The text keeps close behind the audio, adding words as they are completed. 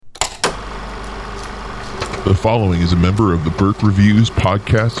The following is a member of the Burke Reviews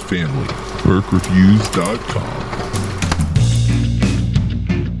podcast family. BurkeReviews.com.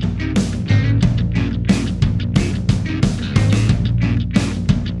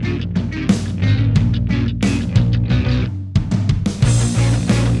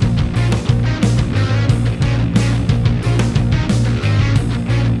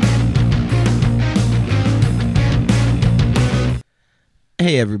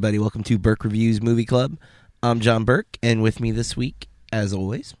 Hey everybody, welcome to Burke Reviews Movie Club. I'm John Burke, and with me this week, as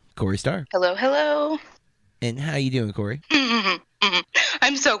always, Corey Starr. Hello, hello. And how you doing, Corey?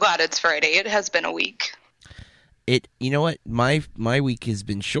 I'm so glad it's Friday. It has been a week. You know what? My week has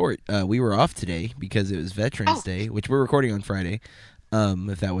been short. We were off today because it was Veterans Day, which we're recording on Friday,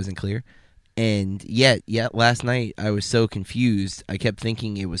 if that wasn't clear. And yet, last night I was so confused. I kept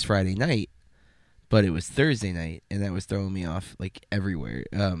thinking it was Friday night, but it was Thursday night, and that was throwing me off like everywhere,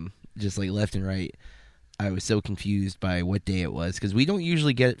 just like left and right. I was so confused by what day it was because we don't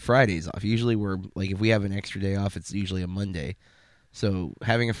usually get Fridays off. Usually we're like, if we have an extra day off, it's usually a Monday. So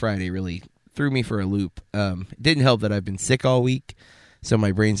having a Friday really threw me for a loop. It didn't help that I've been sick all week, so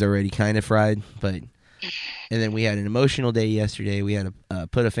my brain's already kind of fried. And then we had an emotional day yesterday. We had to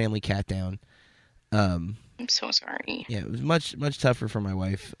put a family cat down. I'm so sorry. Yeah, it was much tougher for my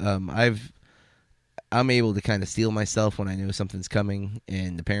wife. I'm able to kind of steel myself when I know something's coming,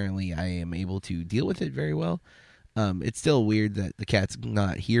 and apparently I am able to deal with it very well. It's still weird that the cat's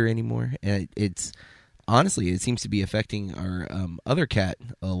not here anymore, and it's honestly, it seems to be affecting our other cat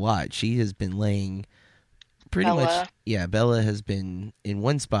a lot. She has been laying pretty much. Yeah, Bella has been in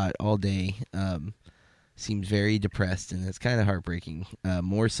one spot all day. Seems very depressed, and it's kind of heartbreaking.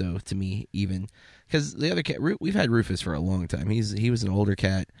 More so to me, even because the other cat, we've had Rufus for a long time. He was an older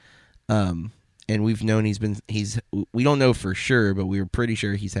cat. And we've known we don't know for sure, but we were pretty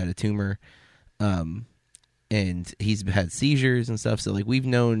sure he's had a tumor, and he's had seizures and stuff. So like we've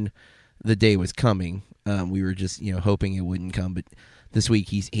known the day was coming. We were just hoping it wouldn't come, but this week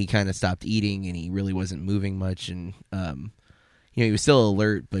he kind of stopped eating and he really wasn't moving much, and he was still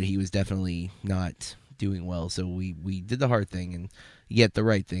alert, but he was definitely not doing well. So we did the hard thing and yet the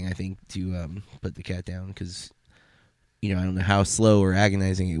right thing, I think, to put the cat down because. I don't know how slow or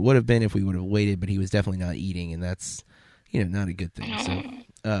agonizing it would have been if we would have waited, but he was definitely not eating, and that's, not a good thing.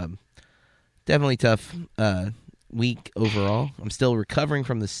 So, definitely tough week overall. I'm still recovering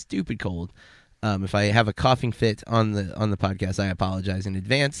from the stupid cold. If I have a coughing fit on the podcast, I apologize in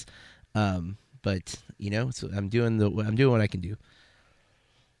advance. But so I'm doing what I can do.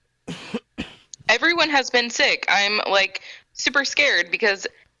 Everyone has been sick. I'm like super scared because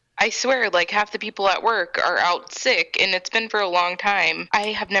I swear, like, half the people at work are out sick, and it's been for a long time. I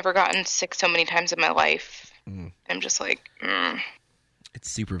have never gotten sick so many times in my life. I'm just like,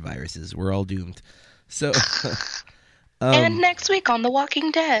 It's super viruses. We're all doomed. So, and next week on The Walking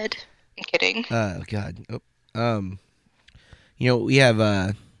Dead. I'm kidding. Oh, God. We have,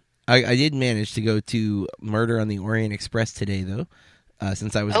 I did manage to go to Murder on the Orient Express today, though.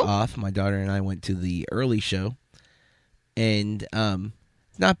 Since I was off, my daughter and I went to the early show, and,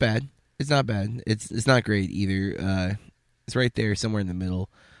 it's not bad. It's not bad. It's not great either. It's right there somewhere in the middle.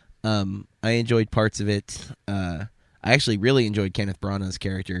 I enjoyed parts of it. I actually really enjoyed Kenneth Branagh's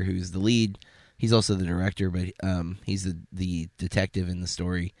character, who's the lead. He's also the director, but he's the detective in the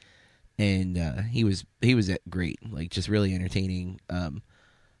story, and he was great. Like just really entertaining.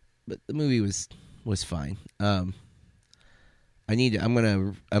 But the movie was fine. I'm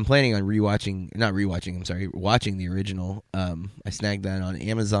planning on watching the original. I snagged that on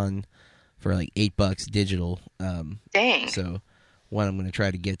Amazon for like $8 digital. Dang. So one I'm going to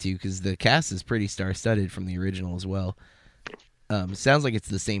try to get to because the cast is pretty star-studded from the original as well. Sounds like it's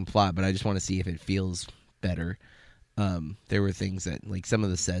the same plot, but I just want to see if it feels better. There were things that, like some of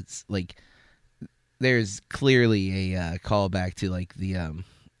the sets, like there's clearly a callback to like the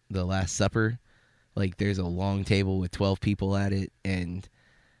Last Supper. Like, there's a long table with 12 people at it, and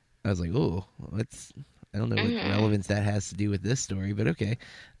I was like, oh, I don't know what relevance that has to do with this story, but okay.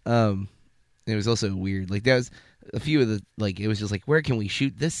 It was also weird. Like, there was a few of the, like, it was just like, where can we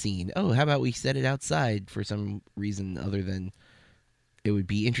shoot this scene? Oh, how about we set it outside for some reason other than it would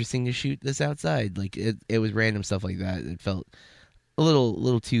be interesting to shoot this outside. Like, it was random stuff like that. It felt a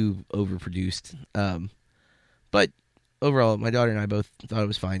little too overproduced. But overall, my daughter and I both thought it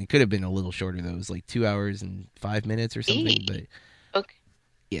was fine. It could have been a little shorter, though. It was like 2 hours and 5 minutes or something. But okay.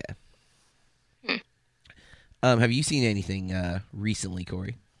 Yeah. Have you seen anything recently,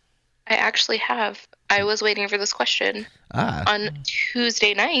 Corey? I actually have. I was waiting for this question. On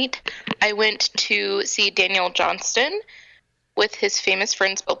Tuesday night, I went to see Daniel Johnston with his famous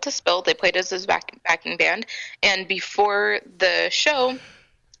friend Spilt to Spill. They played as his backing band. And before the show,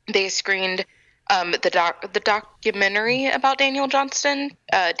 they screened the documentary about Daniel Johnston,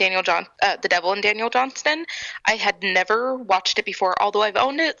 The Devil and Daniel Johnston. I had never watched it before, although I've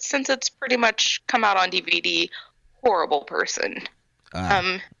owned it since it's pretty much come out on DVD. Horrible person.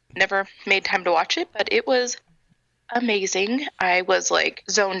 Never made time to watch it, but it was amazing. I was like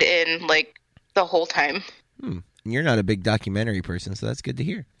zoned in like the whole time. You're not a big documentary person, so that's good to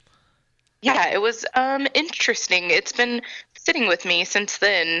hear. Yeah, it was interesting. It's been sitting with me since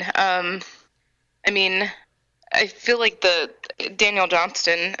then. I mean, I feel like the Daniel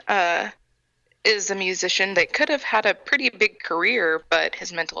Johnston is a musician that could have had a pretty big career, but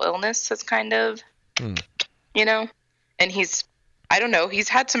his mental illness has kind of, you know, and he's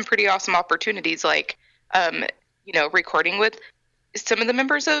had some pretty awesome opportunities, like, you know, recording with some of the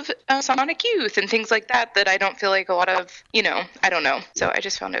members of Sonic Youth and things like that I don't feel like a lot of, you know, I don't know. So I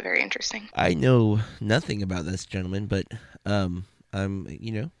just found it very interesting. I know nothing about this gentleman, but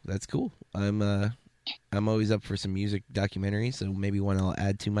you know, that's cool. I'm always up for some music documentaries, so maybe one I'll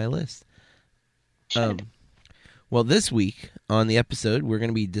add to my list. Well, this week on the episode, we're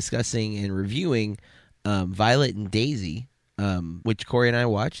going to be discussing and reviewing Violet and Daisy, which Corey and I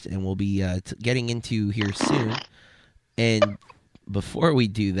watched, and we'll be getting into here soon. And before we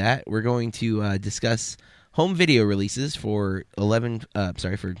do that, we're going to discuss home video releases for November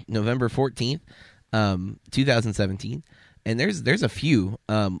 14th, 2017. And there's a few,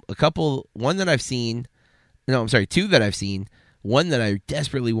 two that I've seen, one that I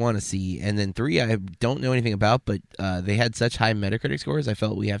desperately want to see, and then three I don't know anything about, but they had such high Metacritic scores I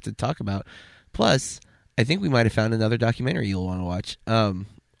felt we have to talk about. Plus, I think we might have found another documentary you'll want to watch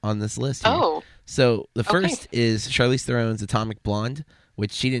on this list here. Oh. So the first is Charlize Theron's Atomic Blonde,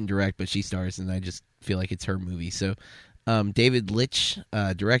 which she didn't direct, but she stars, and I just feel like it's her movie. So David Litch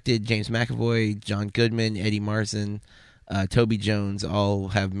directed, James McAvoy, John Goodman, Eddie Marsan, Toby Jones all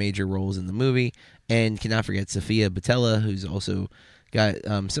have major roles in the movie, and cannot forget Sofia Boutella, who's also got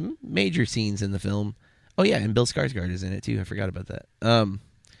some major scenes in the film. Oh yeah, and Bill Skarsgård is in it too. I forgot about that.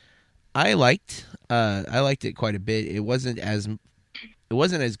 I liked it quite a bit. It wasn't as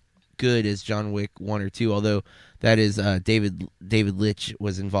good as John Wick 1 or 2, although that is David Litch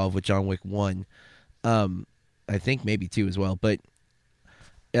was involved with John Wick 1. I think maybe 2 as well, but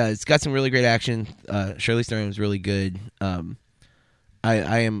it's got some really great action. Charlize Theron was really good.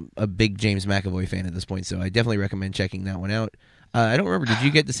 I am a big James McAvoy fan at this point, so I definitely recommend checking that one out. I don't remember. Did you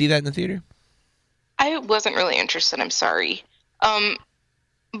get to see that in the theater? I wasn't really interested. I'm sorry.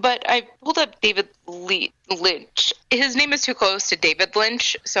 But I pulled up David Lynch. His name is too close to David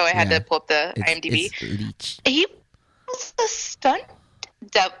Lynch, so I had to pull up the IMDb. It's Leach. He was a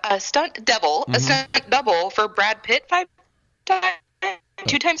stunt double for Brad Pitt 5 times,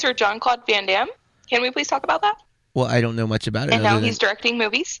 2 times for Jean-Claude Van Damme. Can we please talk about that? Well, I don't know much about it. And now he's directing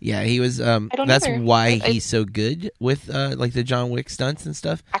movies. Yeah, he was. That's why he's so good with like the John Wick stunts and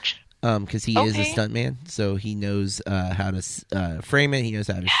stuff. Actually. Because he is a stuntman, so he knows how to frame it. He knows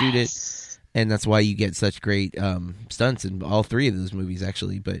how to shoot it, and that's why you get such great stunts in all 3 of those movies,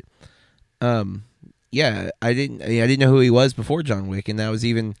 actually. But yeah, I didn't know who he was before John Wick, and that was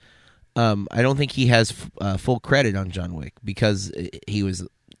even. I don't think he has full credit on John Wick because he was, a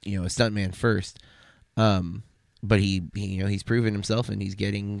stuntman first. But he's proven himself, and he's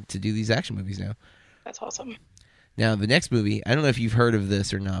getting to do these action movies now. That's awesome. Now, the next movie, I don't know if you've heard of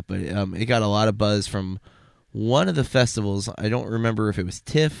this or not, but it got a lot of buzz from one of the festivals. I don't remember if it was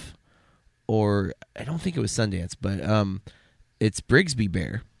TIFF or I don't think it was Sundance, but it's Brigsby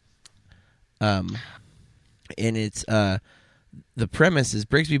Bear. And it's the premise is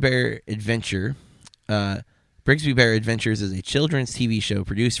Brigsby Bear Adventure. Brigsby Bear Adventures is a children's TV show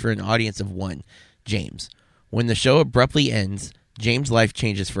produced for an audience of 1, James. When the show abruptly ends, James' life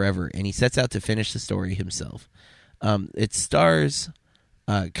changes forever, and he sets out to finish the story himself. It stars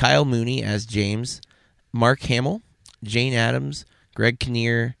Kyle Mooney as James, Mark Hamill, Jane Addams, Greg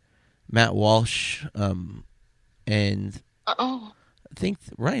Kinnear, Matt Walsh, and I think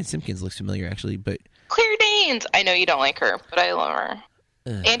Ryan Simpkins looks familiar, actually. But Claire Danes! I know you don't like her, but I love her.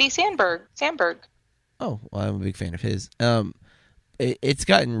 Andy Samberg. Oh, well, I'm a big fan of his. It's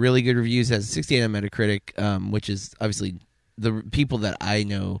gotten really good reviews. It has a 68 on Metacritic, which is obviously the people that I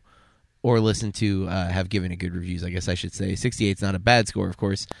know or listen to have given it good reviews, I guess I should say. 68 is not a bad score, of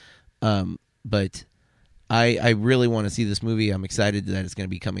course. But I really want to see this movie. I'm excited that it's going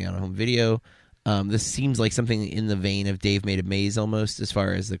to be coming out on home video. This seems like something in the vein of Dave Made a Maze almost, as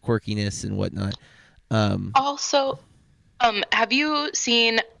far as the quirkiness and whatnot. Also, have you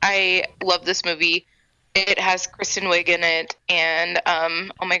seen, I love this movie, It has Kristen Wiig in it, and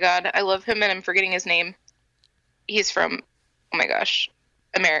oh my god, I love him, and I'm forgetting his name. He's from, oh my gosh,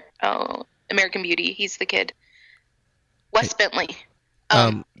 American Beauty. He's the kid. Wes Bentley.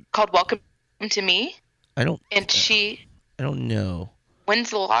 Called Welcome to Me. I don't. And she I don't know. wins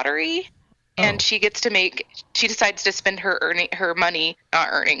the lottery, and Oh. she decides to spend her money, not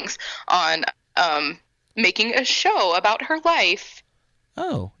earnings, on making a show about her life.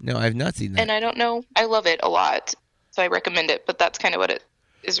 Oh no, I've not seen that. And I don't know. I love it a lot, so I recommend it. But that's kind of what it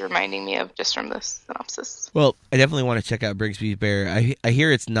is reminding me of just from this synopsis. Well, I definitely want to check out Brigsby Bear. I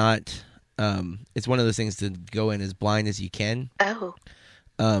hear it's not. It's one of those things to go in as blind as you can. Oh.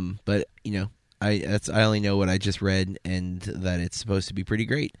 But you know, I only know what I just read, and that it's supposed to be pretty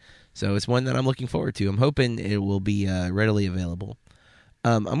great. So it's one that I'm looking forward to. I'm hoping it will be readily available.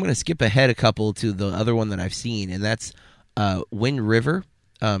 I'm going to skip ahead a couple to the other one that I've seen, and that's Wind River,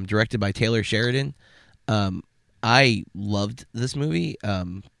 directed by Taylor Sheridan. I loved this movie.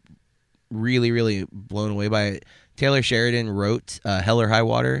 Really, really blown away by it. Taylor Sheridan wrote Hell or High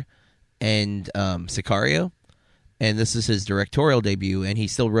Water and Sicario, and this is his directorial debut, and he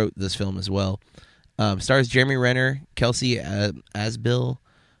still wrote this film as well. Stars Jeremy Renner, Kelsey Asbill,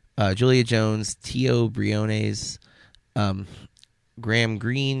 Julia Jones, Tio Briones, Graham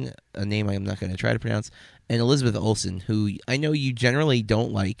Greene, a name I'm not going to try to pronounce, and Elizabeth Olsen, who I know you generally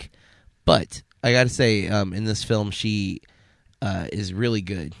don't like, but I got to say, in this film, she is really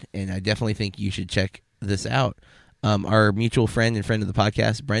good, and I definitely think you should check this out. Our mutual friend and friend of the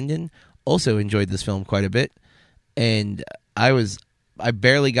podcast, Brendan, also enjoyed this film quite a bit, and I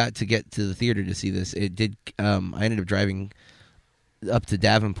barely got to get to the theater to see this. It did. I ended up driving up to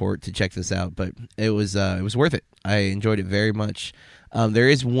Davenport to check this out, but it was worth it. I enjoyed it very much. There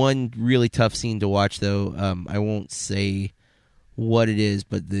is one really tough scene to watch, though. I won't say what it is,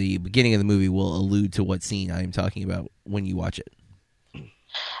 but the beginning of the movie will allude to what scene I am talking about when you watch it.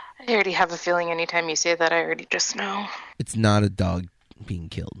 I already have a feeling anytime you say that, I already just know. It's not a dog being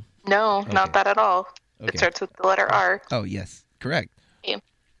killed. No, Okay. not that at all. Okay. It starts with the letter R. Oh, yes, correct. Yeah.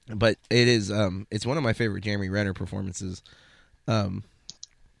 But it is it's one of my favorite Jeremy Renner performances. Yeah,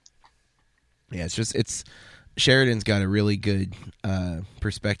 it's Sheridan's got a really good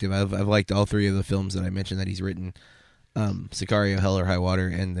perspective. I've liked all three of the films that I mentioned that he's written. Sicario, Hell or High Water,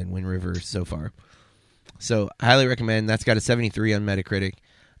 and then Wind River so far. So I highly recommend. That's got a 73 on Metacritic.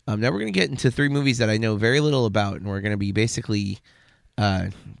 Now we're going to get into three movies that I know very little about, and we're going to be basically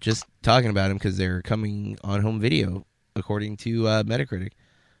just talking about them because they're coming on home video, according to Metacritic.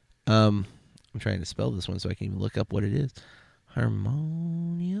 I'm trying to spell this one so I can even look up what it is.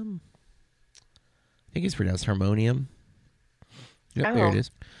 Harmonium? I think it's pronounced Harmonium. Yep, there it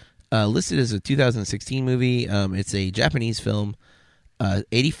is. Listed as a 2016 movie. It's a Japanese film.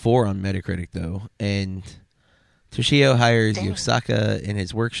 84 on Metacritic, though. And Toshio hires Yosaka in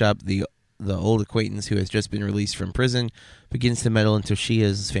his workshop. The old acquaintance who has just been released from prison begins to meddle in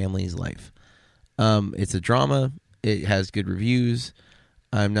Toshiya's family's life. It's a drama. It has good reviews.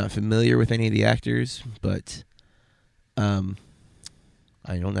 I'm not familiar with any of the actors, but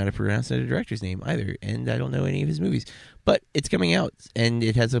I don't know how to pronounce the director's name either, and I don't know any of his movies. But it's coming out, and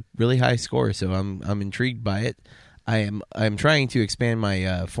it has a really high score, so I'm intrigued by it. I'm trying to expand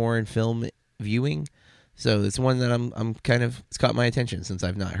my foreign film viewing, so it's one that I'm kind of, it's caught my attention since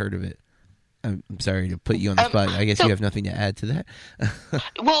I've not heard of it. I'm sorry to put you on the spot. I guess you have nothing to add to that.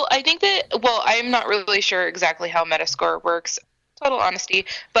 Well, I think I'm not really sure exactly how Metascore works, total honesty,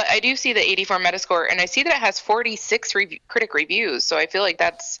 but I do see the 84 Metascore, and I see that it has 46 critic reviews, so I feel like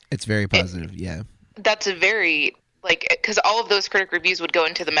it's very positive, yeah. That's a very, like, because all of those critic reviews would go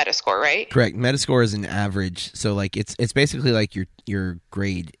into the Metascore, right? Correct. Metascore is an average, so like it's basically like your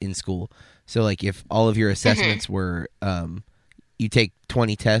grade in school. So like if all of your assessments were, you take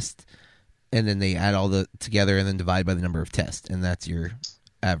 20 tests, and then they add all the together and then divide by the number of tests, and that's your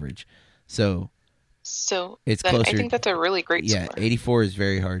average. So it's closer. I think that's a really great score. 84 is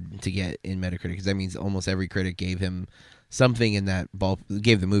very hard to get in Metacritic because that means almost every critic gave him something in that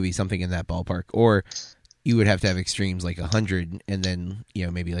gave the movie something in that ballpark, or you would have to have extremes like 100 and then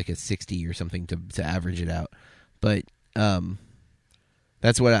maybe like a 60 or something to average it out. But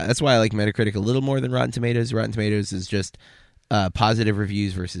that's why I like Metacritic a little more than Rotten Tomatoes. Rotten Tomatoes is just positive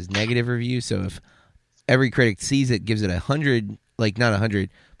reviews versus negative reviews. So if every critic sees it, gives it 100, like not 100,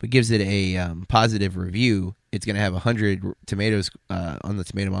 but gives it a positive review, it's going to have 100 tomatoes on the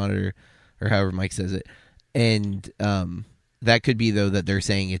tomato monitor, or however Mike says it. And that could be, though, that they're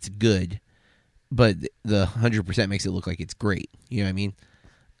saying it's good, but the 100% makes it look like it's great. You know what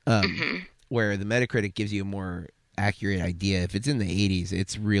I mean? Where the Metacritic gives you a more accurate idea. If it's in the 80s,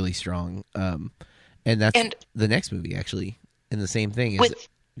 it's really strong. And that's And the next movie, actually. And the same thing is... with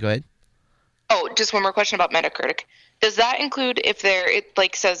Go ahead. Oh, just one more question about Metacritic. Does that include if it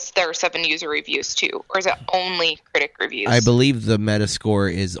like says there are 7 user reviews too, or is it only critic reviews? I believe the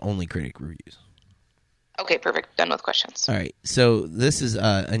Metascore is only critic reviews. Okay, perfect. Done with questions. All right. So this is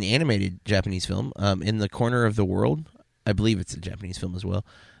an animated Japanese film. In the Corner of the World. I believe it's a Japanese film as well.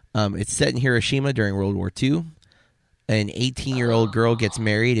 It's set in Hiroshima during World War II. An 18-year-old girl gets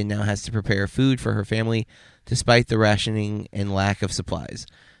married and now has to prepare food for her family despite the rationing and lack of supplies.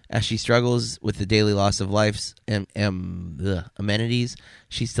 As she struggles with the daily loss of life's amenities,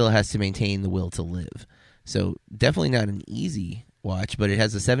 she still has to maintain the will to live. So definitely not an easy watch, but it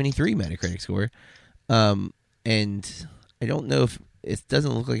has a 73 Metacritic score. And I don't know if it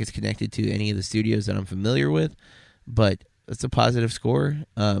doesn't look like it's connected to any of the studios that I'm familiar with, but it's a positive score.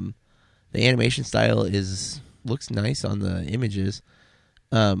 The animation style looks nice on the images.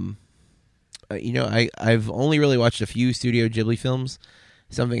 I've only really watched a few Studio Ghibli films.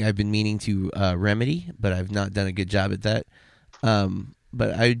 Something I've been meaning to remedy, but I've not done a good job at that.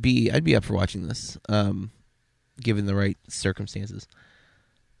 But I'd be up for watching this, given the right circumstances.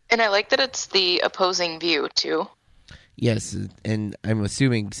 And I like that it's the opposing view too. Yes, and I'm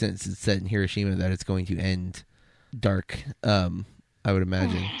assuming since it's set in Hiroshima that it's going to end dark. I would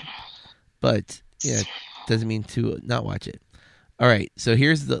imagine, but yeah, doesn't mean to not watch it. All right, so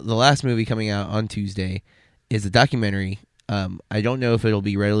here's the last movie coming out on Tuesday is a documentary. I don't know if it'll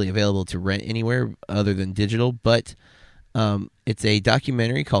be readily available to rent anywhere other than digital, but it's a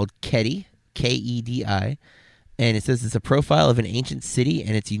documentary called Kedi, Kedi, and it says it's a profile of an ancient city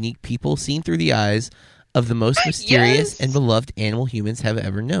and its unique people seen through the eyes of the most mysterious and beloved animal humans have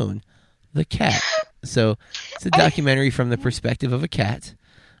ever known, the cat. So it's a documentary from the perspective of a cat.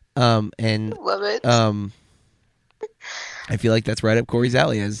 And love it. I feel like that's right up Corey's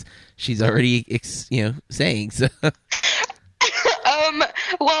alley, as she's already saying. So.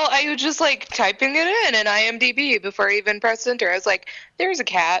 Well, I was just like typing it in IMDb before I even pressed enter. I was like, "There's a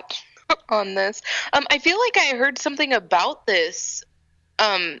cat on this." I feel like I heard something about this,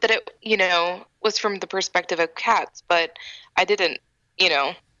 that it was from the perspective of cats, but I didn't,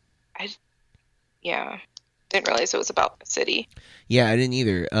 didn't realize it was about the city. Yeah, I didn't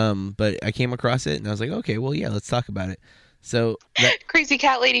either. But I came across it and I was like, okay, well, yeah, let's talk about it. So Crazy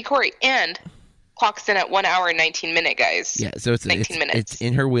Cat Lady Corey and clocks in at 1 hour and 19 minutes, guys. Yeah, so it's 19 minutes. It's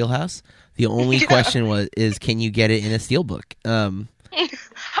in her wheelhouse. The only question is, can you get it in a steelbook? I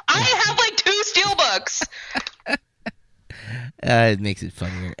have like 2 steelbooks. It makes it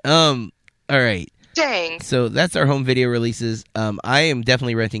funnier. All right. Dang. So that's our home video releases. I am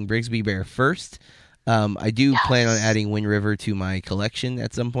definitely renting Brigsby Bear first. I do plan on adding Wind River to my collection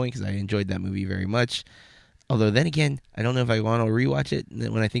at some point because I enjoyed that movie very much. Although then again, I don't know if I want to rewatch it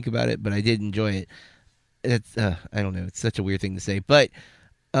when I think about it, but I did enjoy it. It's I don't know. It's such a weird thing to say, but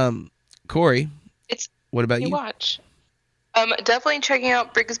Corey, what about you? Watch. Definitely checking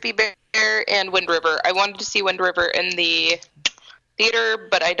out Brigsby Bear and Wind River. I wanted to see Wind River in the theater,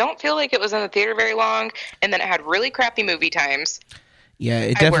 but I don't feel like it was in the theater very long, and then it had really crappy movie times. Yeah,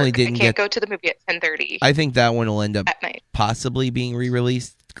 it definitely didn't. I can't go to the movie at 10:30. I think that one will end up at night, possibly being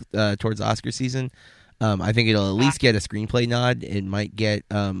re-released towards Oscar season. I think it'll at least get a screenplay nod. It might get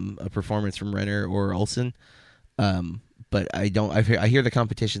a performance from Renner or Olsen. But I don't. I hear the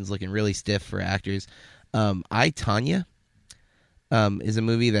competition's looking really stiff for actors. I, Tonya is a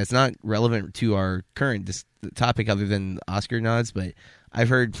movie that's not relevant to our current topic other than Oscar nods, but I've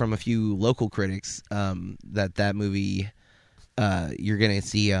heard from a few local critics that movie you're going to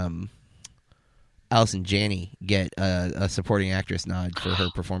see Allison Janney get a supporting actress nod for her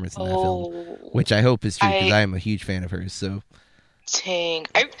performance in that film, which I hope is true because I am a huge fan of hers. So, dang,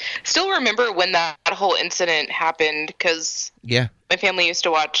 I still remember when that whole incident happened because my family used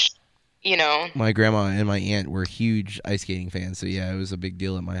to watch. My grandma and my aunt were huge ice skating fans, so yeah, it was a big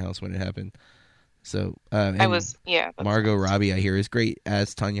deal at my house when it happened. So Margot Robbie, I hear, is great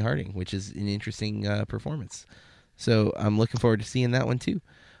as Tonya Harding, which is an interesting performance. So I'm looking forward to seeing that one too.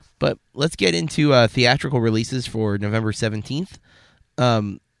 But let's get into theatrical releases for November 17th.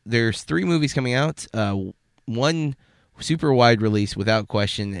 There's 3 movies coming out. One super wide release without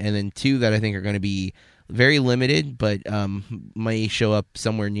question, and then 2 that I think are going to be very limited, but may show up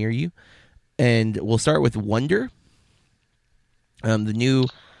somewhere near you. And we'll start with Wonder, the new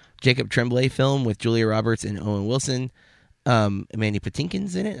Jacob Tremblay film with Julia Roberts and Owen Wilson. Mandy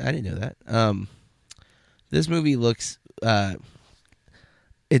Patinkin's in it. I didn't know that. This movie looks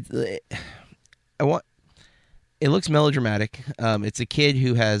it looks melodramatic. It's a kid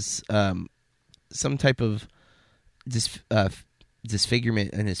who has some type of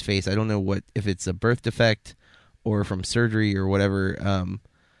disfigurement in his face. I don't know if it's a birth defect or from surgery or whatever.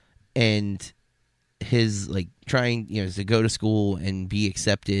 And his like trying to go to school and be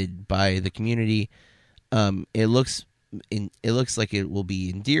accepted by the community. It looks like it will be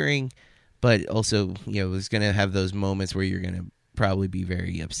endearing, but also it's going to have those moments where you're going to probably be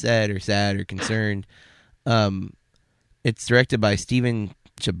very upset or sad or concerned. It's directed by Steven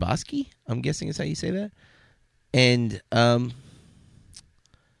Chbosky, I'm guessing is how you say that. And I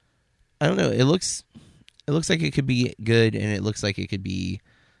don't know. It looks like it could be good, and it looks like it could be,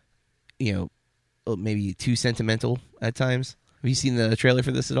 maybe too sentimental at times. Have you seen the trailer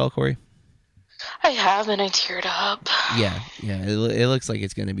for this at all, Corey? I have, and I teared up. Yeah. It looks like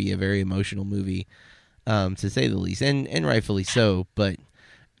it's going to be a very emotional movie, to say the least, and rightfully so. But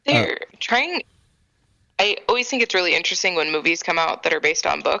they're trying. I always think it's really interesting when movies come out that are based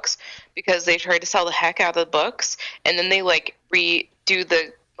on books, because they try to sell the heck out of the books, and then they like redo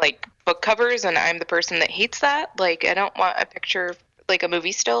the like book covers, and I'm the person that hates that. Like, I don't want a picture like a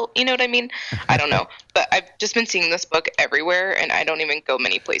movie still. You know what I mean? I don't know. But I've just been seeing this book everywhere, and I don't even go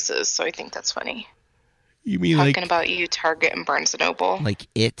many places, so I think that's funny. You mean talking about you, Target and Barnes & Noble? Like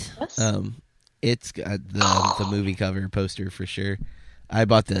It? Yes. It's got the movie cover poster for sure. I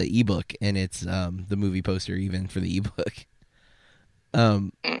bought the ebook, and it's the movie poster even for the ebook.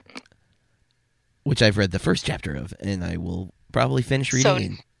 Which I've read the first chapter of, and I will probably finish reading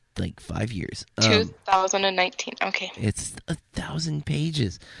in like 5 years. 2019. Okay. It's 1,000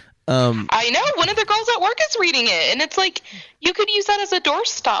 pages. I know. One of the girls at work is reading it, and it's like you could use that as a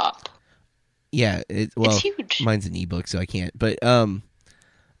doorstop. Yeah. It's huge. Mine's an ebook, so I can't. But the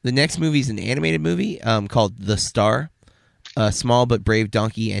next movie is an animated movie called The Star. A small but brave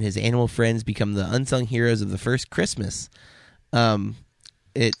donkey and his animal friends become the unsung heroes of the first Christmas.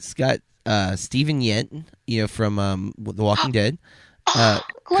 It's got Stephen Yent, from The Walking Dead.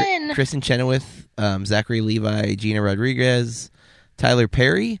 Glenn. Kristen Chenoweth, Zachary Levi, Gina Rodriguez, Tyler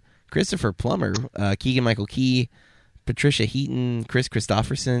Perry, Christopher Plummer, Keegan-Michael Key, Patricia Heaton, Chris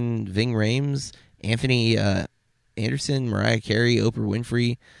Christopherson, Ving Rhames, Anthony Anderson, Mariah Carey, Oprah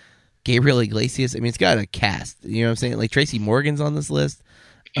Winfrey, Gabriel Iglesias. I mean, it's got a cast. You know what I'm saying? Like, Tracy Morgan's on this list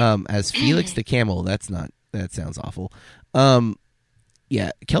as Felix the Camel. That sounds awful.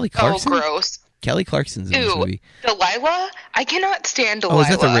 Yeah, Kelly Clarkson. Oh, gross. Kelly Clarkson's in this movie. Delilah? I cannot stand Delilah. Oh, is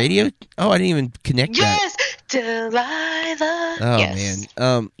that the radio? Oh, I didn't even connect that. Yes, Delilah. Oh, yes.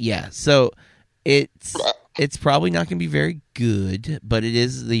 Man. Yeah, so it's probably not going to be very good, but it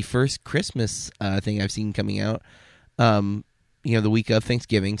is the first Christmas thing I've seen coming out. The week of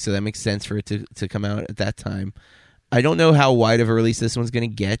Thanksgiving, so that makes sense for it to come out at that time. I don't know how wide of a release this one's going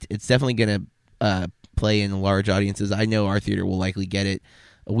to get. It's definitely going to play in large audiences. I know our theater will likely get it.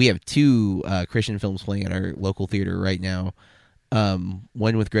 We have 2 Christian films playing at our local theater right now.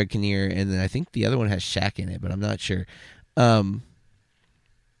 One with Greg Kinnear, and then I think the other one has Shaq in it, but I'm not sure. So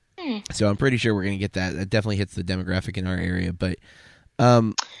I'm pretty sure we're going to get that. That definitely hits the demographic in our area. But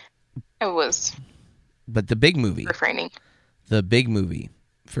But the big movie. Refraining. The big movie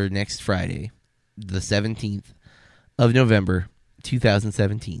for next Friday, the 17th of November,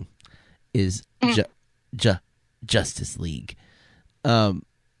 2017, is Justice League.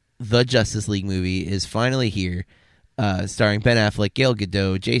 The Justice League movie is finally here, starring Ben Affleck, Gal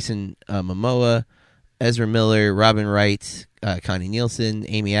Gadot, Jason Momoa, Ezra Miller, Robin Wright, Connie Nielsen,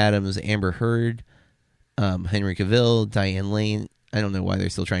 Amy Adams, Amber Heard, Henry Cavill, Diane Lane. I don't know why they're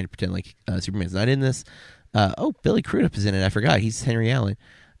still trying to pretend like Superman's not in this. Billy Crudup is in it. I forgot. He's Henry Allen.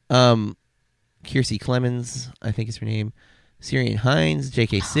 Kiersey Clemens, I think is her name. Syrian Hines,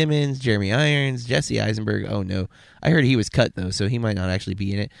 J.K. Simmons, Jeremy Irons, Jesse Eisenberg. Oh, no. I heard he was cut, though, so he might not actually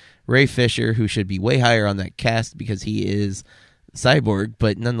be in it. Ray Fisher, who should be way higher on that cast because he is Cyborg,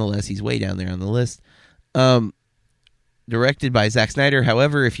 but nonetheless, he's way down there on the list. Directed by Zack Snyder.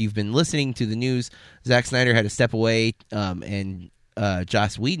 However, if you've been listening to the news, Zack Snyder had to step away, and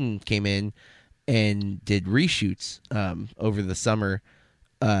Joss Whedon came in and did reshoots over the summer.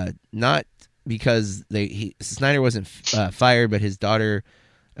 Not because Snyder wasn't fired, but his daughter,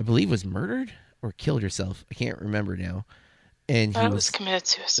 I believe, was murdered or killed herself. I can't remember now. And he was committed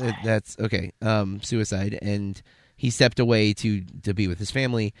suicide. That's okay. Suicide, and he stepped away to be with his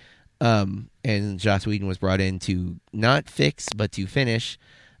family. And Joss Whedon was brought in to not fix, but to finish.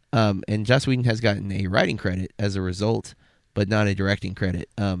 And Joss Whedon has gotten a writing credit as a result, but not a directing credit.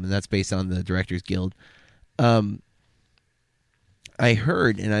 And that's based on the Directors Guild. I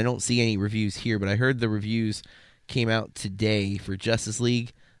heard, and I don't see any reviews here, but I heard the reviews came out today for Justice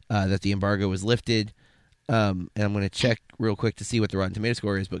League, that the embargo was lifted. And I'm going to check real quick to see what the Rotten Tomato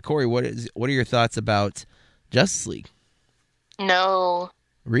score is. But Corey, what are your thoughts about Justice League? No.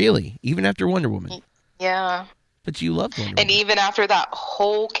 Really? Even after Wonder Woman? Yeah. But you loved Wonder And Woman. even after that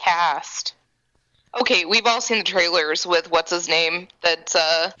whole cast. Okay, we've all seen the trailers with what's his name? That's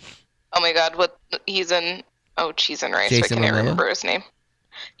oh my god, what he's in? Oh, Cheese and Rice. Jason I can't Momoa? remember his name.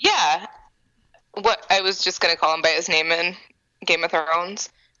 Yeah, what I was just gonna call him by his name in Game of Thrones,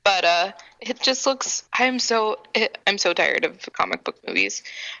 but it just looks. I'm so tired of comic book movies.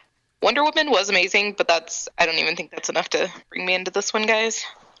 Wonder Woman was amazing, but I don't even think that's enough to bring me into this one, guys.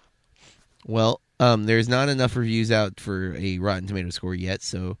 Well, there's not enough reviews out for a Rotten Tomato score yet,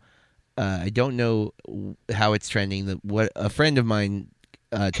 so I don't know how it's trending. What a friend of mine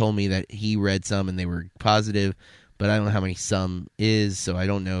told me that he read some and they were positive, but I don't know how many some is, so I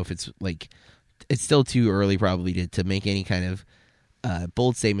don't know if it's like it's still too early probably to make any kind of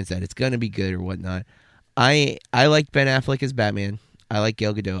bold statements that it's going to be good or whatnot. I like Ben Affleck as Batman. I like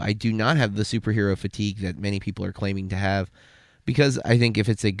Gal Gadot. I do not have the superhero fatigue that many people are claiming to have, because I think if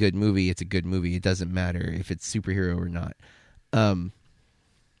it's a good movie, it's a good movie. It doesn't matter if it's superhero or not.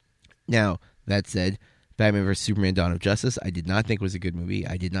 Now, that said, Batman vs. Superman Dawn of Justice, I did not think was a good movie.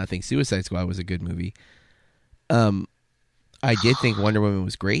 I did not think Suicide Squad was a good movie. I did think Wonder Woman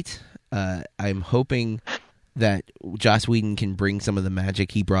was great. I'm hoping that Joss Whedon can bring some of the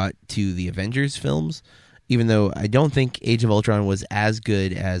magic he brought to the Avengers films, even though I don't think Age of Ultron was as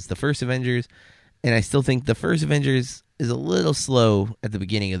good as the first Avengers, and I still think the first Avengers is a little slow at the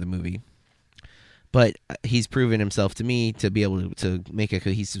beginning of the movie. But he's proven himself to me to be able to make a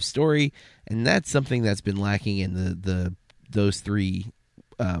cohesive story, and that's something that's been lacking in the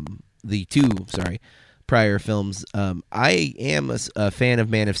two prior films. I am a fan of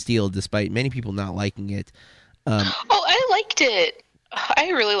Man of Steel, despite many people not liking it. I liked it. I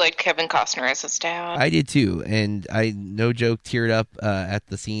really liked Kevin Costner as his dad. I did too, and I, no joke, teared up at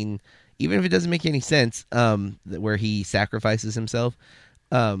the scene, even if it doesn't make any sense, where he sacrifices himself.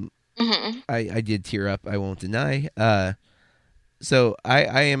 I did tear up, I won't deny. So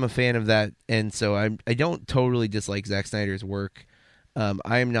I am a fan of that, and so I don't totally dislike Zack Snyder's work.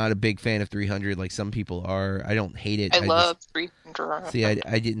 I am not a big fan of 300 like some people are. I don't hate it. I love 300. See,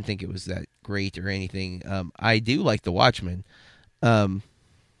 I didn't think it was that great or anything. I do like The Watchmen. I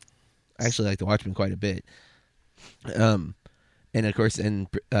actually like The Watchmen quite a bit. And of course,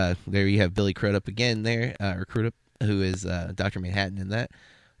 there you have Billy Crudup again there, or Crudup, who is Dr. Manhattan in that.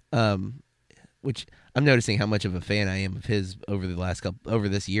 Which I'm noticing how much of a fan I am of his over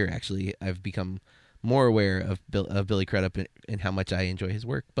this year. Actually, I've become more aware of Billy Crudup and how much I enjoy his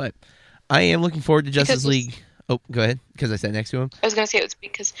work. But I am looking forward to Justice League. Oh, go ahead, because I sat next to him. I was going to say it was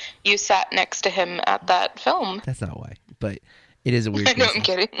because you sat next to him at that film. That's not why, but it is a weird. I know, I'm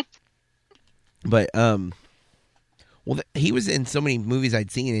kidding. But well, he was in so many movies I'd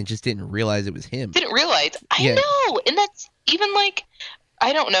seen and just didn't realize it was him. Didn't realize. I know, and that's even like,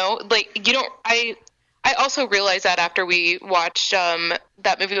 I don't know, like you don't. I also realized that after we watched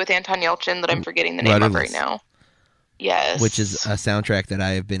that movie with Anton Yelchin that I'm forgetting the name of right now. Yes. Which is a soundtrack that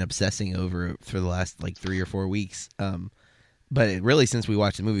I have been obsessing over for the last like 3 or 4 weeks. But really since we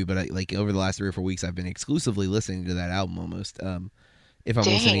watched the movie, but over the last 3 or 4 weeks, I've been exclusively listening to that album almost. If I'm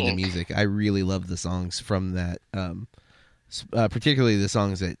listening to music, I really love the songs from that. Particularly the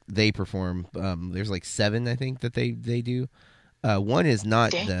songs that they perform. There's like 7, I think, that they do. One is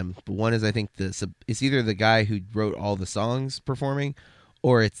not them, but one is, I think, it's either the guy who wrote all the songs performing,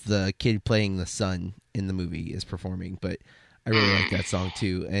 or it's the kid playing the son in the movie is performing. But I really like that song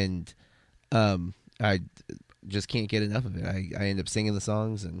too, and I just can't get enough of it. I end up singing the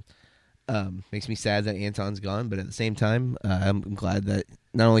songs, and makes me sad that Anton's gone, but at the same time, I'm glad that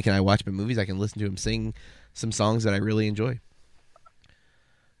not only can I watch my movies, I can listen to him sing some songs that I really enjoy.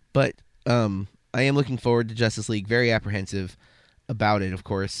 But I am looking forward to Justice League. Very apprehensive about it, of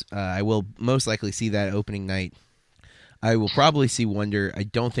course. I will most likely see that opening night. I will probably see Wonder. I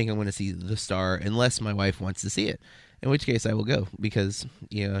don't think I'm going to see The Star unless my wife wants to see it, in which case I will go, because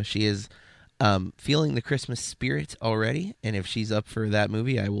she is feeling the Christmas spirit already, and if she's up for that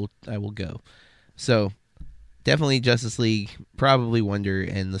movie, I will go. So definitely Justice League, probably Wonder,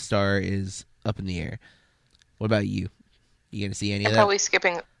 and The Star is up in the air. What about you? You going to see any of that? I'm probably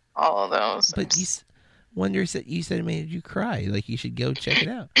skipping all of those. But Wonder said you said it made you cry. Like, you should go check it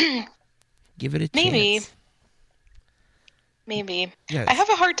out. Give it a chance. Maybe. Yes. I have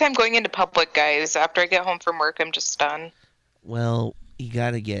a hard time going into public, guys. After I get home from work, I'm just done. Well, you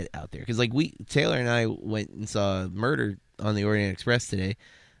got to get out there. Because, like, Taylor and I went and saw Murder on the Orient Express today.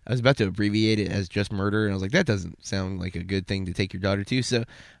 I was about to abbreviate it as just Murder, and I was like, that doesn't sound like a good thing to take your daughter to. So,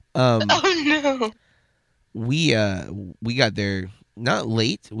 oh, no. We got there not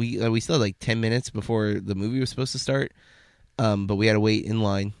late. We still had like 10 minutes before the movie was supposed to start. but we had to wait in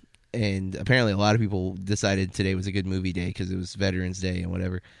line. And apparently a lot of people decided today was a good movie day because it was Veterans Day and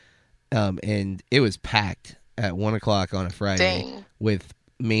whatever. And it was packed at 1 o'clock on a Friday. Dang. With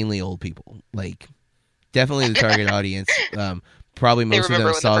mainly old people. Like, definitely the target audience. Probably most of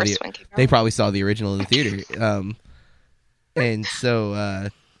them saw they probably saw the original in the theater. And so,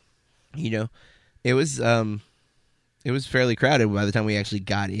 it was fairly crowded by the time we actually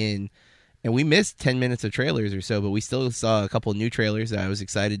got in. And we missed 10 minutes of trailers or so, but we still saw a couple new trailers that I was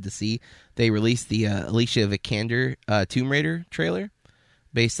excited to see. They released the Alicia Vikander Tomb Raider trailer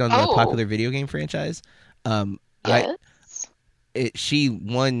based on the popular video game franchise. Yes. She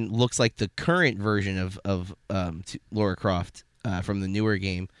looks like the current version of Lara Croft from the newer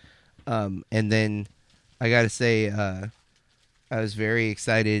game. And then I got to say, I was very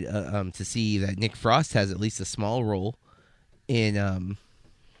excited to see that Nick Frost has at least a small role in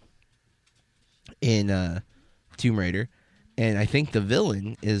Tomb Raider, and I think the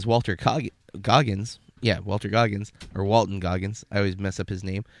villain is Walter Goggins. Yeah, Walter Goggins, or Walton Goggins. I always mess up his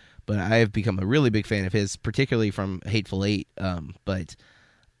name, but I have become a really big fan of his, particularly from Hateful Eight. But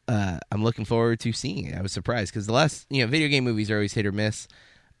I'm looking forward to seeing it. I was surprised because the last, video game movies are always hit or miss.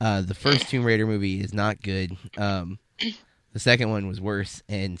 The first Tomb Raider movie is not good. The second one was worse,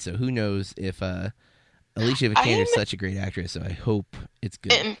 and so who knows if Alicia Vikander is such a great actress, so I hope it's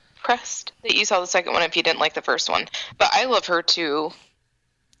good. Impressed that you saw the second one if you didn't like the first one, but I love her too.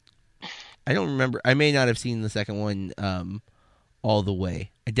 I don't remember. I may not have seen the second one all the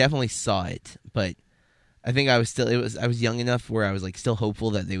way. I definitely saw it, but I think I was young enough where I was like still hopeful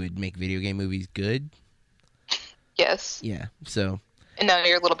that they would make video game movies good. Yes. Yeah. So. And now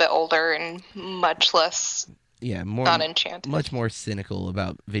you're a little bit older and much less. Yeah, not enchanted. Much more cynical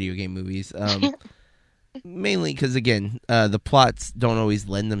about video game movies. Mainly because, again, the plots don't always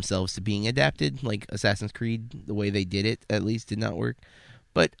lend themselves to being adapted. Like Assassin's Creed, the way they did it, at least, did not work.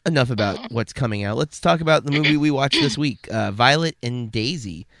 But enough about what's coming out. Let's talk about the movie we watched this week. Violet and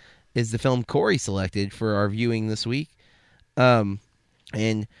Daisy is the film Corey selected for our viewing this week.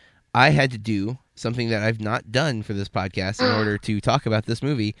 And I had to do something that I've not done for this podcast in order to talk about this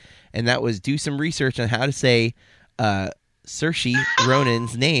movie, and that was do some research on how to say Saoirse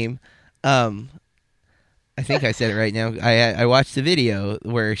Ronan's name. I think I said it right now. I watched the video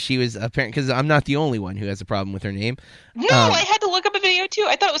where she was apparent, because I'm not the only one who has a problem with her name. No, I had to look up a video too.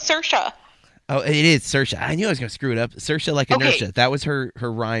 I thought it was Saoirse. Oh, it is Saoirse. I knew I was going to screw it up. Saoirse like inertia. Okay. That was her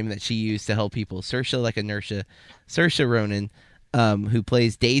rhyme that she used to help people. Saoirse like inertia. Saoirse Ronan, who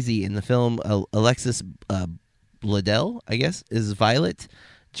plays Daisy in the film. Alexis Bledel, I guess, is Violet.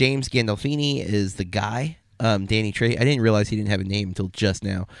 James Gandolfini is the guy. Danny Trejo. I didn't realize he didn't have a name until just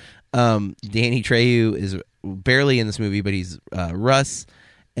now. Danny Trejo is barely in this movie, but he's Russ.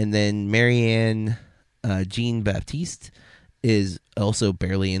 And then Marianne Jean Baptiste is also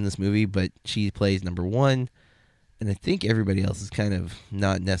barely in this movie, but she plays number one. And I think everybody else is kind of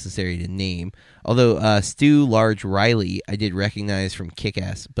not necessary to name. Although Stu Large Riley I did recognize from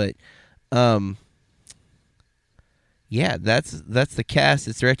Kick-Ass. But yeah, that's the cast.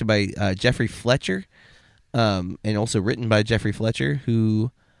 It's directed by Jeffrey Fletcher, and also written by Jeffrey Fletcher,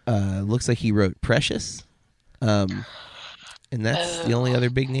 who looks like he wrote Precious. And that's the only other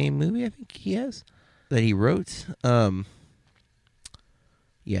big name movie I think he has that he wrote.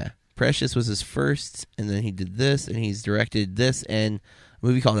 Yeah, Precious was his first, and then he did this, and he's directed this and a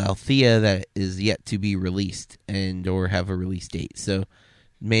movie called Althea that is yet to be released and or have a release date, so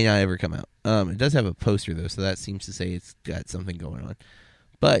may not ever come out. It does have a poster though, so that seems to say it's got something going on.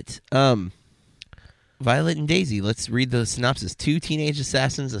 But Violet and Daisy, let's read the synopsis. Two teenage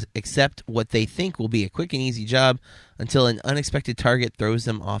assassins accept what they think will be a quick and easy job until an unexpected target throws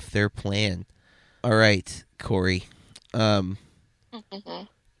them off their plan. All right, Corey.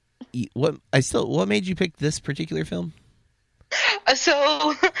 What made you pick this particular film?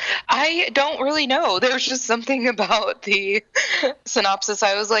 So I don't really know. There was just something about the synopsis.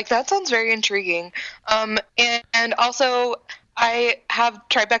 I was like, that sounds very intriguing. And also I have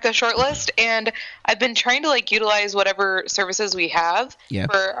Tribeca shortlist, and I've been trying to utilize whatever services we have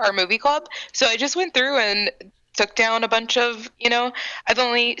for our movie club. So I just went through and took down a bunch of, I've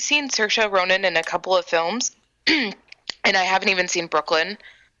only seen Saoirse Ronan in a couple of films, and I haven't even seen Brooklyn.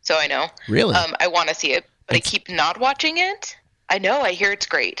 So I know. Really? I want to see it, but I keep not watching it. I know. I hear it's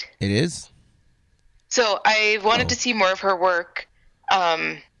great. It is? So I wanted to see more of her work.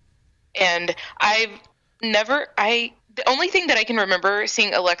 And the only thing that I can remember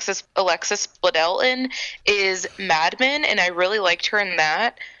seeing Alexis Bledel in is Mad Men, and I really liked her in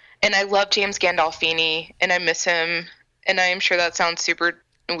that. And I love James Gandolfini, and I miss him. And I am sure that sounds super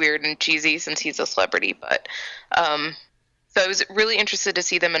weird and cheesy since he's a celebrity, but So I was really interested to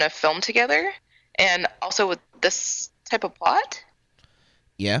see them in a film together, and also with this type of plot.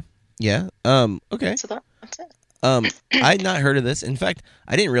 Yeah. Okay. So that's it. I had not heard of this. In fact,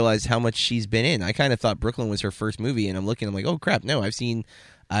 I didn't realize how much she's been in. I kind of thought Brooklyn was her first movie, and I'm like, oh crap, no, I've seen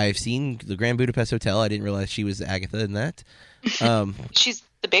the Grand Budapest Hotel. I didn't realize she was Agatha in that. She's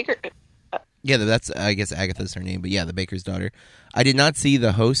the baker. Yeah, that's, I guess Agatha's her name, but yeah, the baker's daughter. I did not see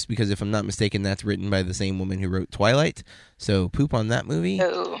The Host because if I'm not mistaken, that's written by the same woman who wrote Twilight. So poop on that movie.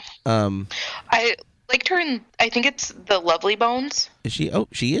 Oh. Um, I liked her in, I think it's The Lovely Bones. is she? Oh,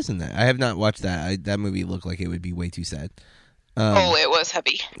 she is in that. I have not watched that. That movie looked like it would be way too sad. It was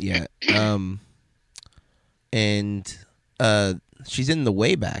heavy. Yeah. And she's in The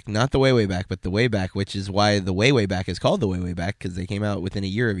Way Back, not The Way Way Back, but The Way Back, which is why The Way Way Back is called The Way Way Back, because they came out within a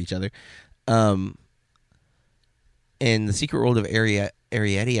year of each other. And The Secret World of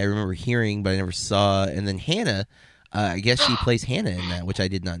Arrietty, I remember hearing, but I never saw. And then Hannah, I guess she plays Hannah in that, which I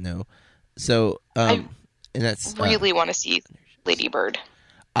did not know. So, and that's really want to see Lady Bird.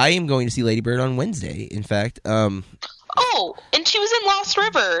 I am going to see Lady Bird on Wednesday. In fact, Oh, and she was in Lost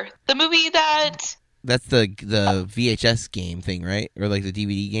River, the movie that. that's the VHS game thing, right? Or like the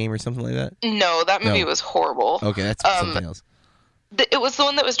DVD game or something like that. No, that movie was horrible. Okay, that's something else. It was the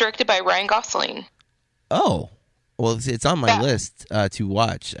one that was directed by Ryan Gosling. Oh, well, it's on my list to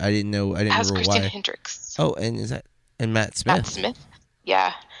watch. I didn't know. I didn't Has remember Kristen why. Hendricks. Oh, and Matt Smith? Matt Smith.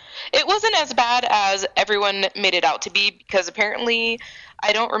 Yeah. It wasn't as bad as everyone made it out to be, because apparently,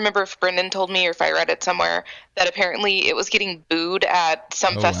 I don't remember if Brendan told me or if I read it somewhere, that apparently it was getting booed at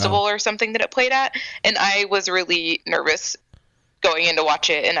some festival or something that it played at, and I was really nervous going in to watch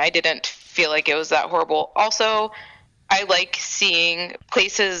it, and I didn't feel like it was that horrible. Also, I like seeing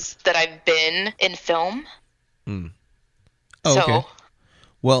places that I've been in film. Oh, So, okay.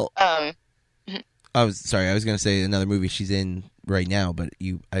 Well, I was going to say another movie she's in right now, but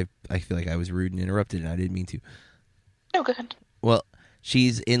I feel like I was rude and interrupted, and I didn't mean to. no, go ahead. Well,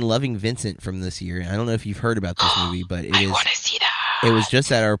 she's in Loving Vincent from this year. I don't know if you've heard about this movie, but I want to see that. It was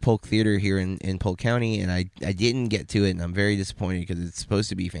just at our Polk Theater here in Polk County, and I didn't get to it, and I'm very disappointed because it's supposed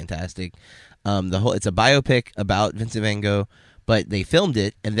to be fantastic. It's a biopic about Vincent Van Gogh, but they filmed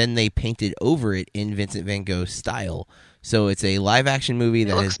it and then they painted over it in Vincent Van Gogh style. So it's a live action movie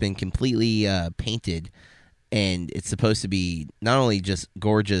that has been completely painted, and it's supposed to be not only just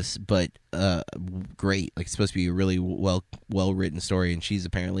gorgeous but great. Like, it's supposed to be a really well written story, and she's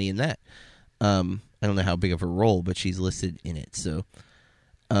apparently in that. I don't know how big of a role, but she's listed in it. So,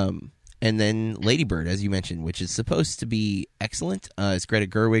 and then Lady Bird, as you mentioned, which is supposed to be excellent. It's Greta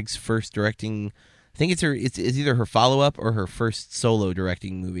Gerwig's first directing. I think it's either her follow up or her first solo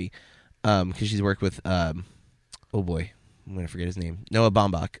directing movie, because she's worked with oh boy, I'm gonna forget his name, Noah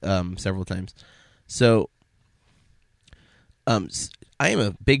Baumbach, several times. So, I am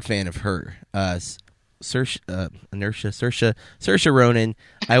a big fan of her. Saoirse Ronan.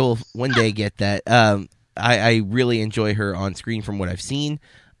 I will one day get that. I really enjoy her on screen from what I've seen.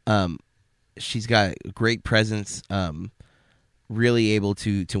 She's got a great presence. Really able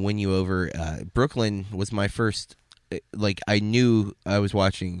to win you over. Brooklyn was my first. Like, I knew I was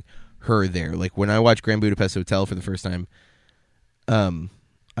watching her there. Like, when I watched Grand Budapest Hotel for the first time,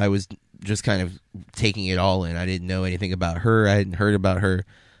 I was just kind of taking it all in. I didn't know anything about her. I hadn't heard about her.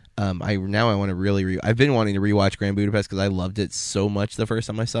 I want to really. I've been wanting to rewatch Grand Budapest because I loved it so much the first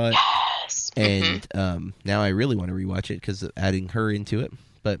time I saw it. Yes. And now I really want to rewatch it because of adding her into it.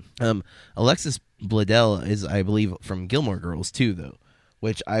 But Alexis Bledel is, I believe, from Gilmore Girls too, though,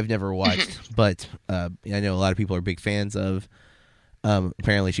 which I've never watched. But I know a lot of people are big fans of.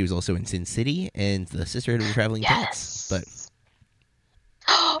 Apparently, she was also in Sin City and The Sisterhood of the Traveling Pants. But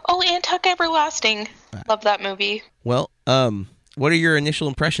and Tuck Everlasting. Love that movie. Well, what are your initial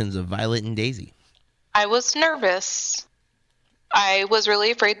impressions of Violet and Daisy? I was nervous. I was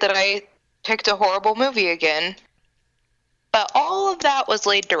really afraid that I picked a horrible movie again. But all of that was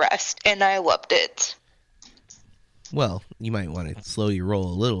laid to rest, and I loved it. Well, you might want to slow your roll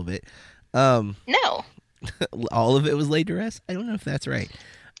a little bit. No. All of it was laid to rest? I don't know if that's right.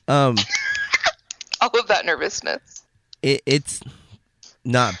 All of that nervousness. It's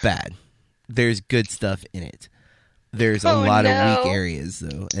not bad. There's good stuff in it. There's a lot of weak areas,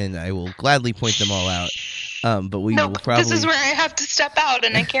 though, and I will gladly point them all out. But we will probably. This is where I have to step out,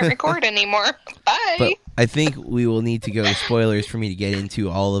 and I can't record anymore. Bye. But I think we will need to go to spoilers for me to get into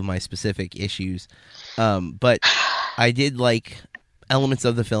all of my specific issues. But I did like elements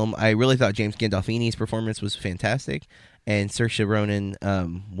of the film. I really thought James Gandolfini's performance was fantastic, and Saoirse Ronan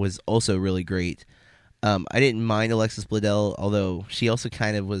was also really great. I didn't mind Alexis Bledel, although she also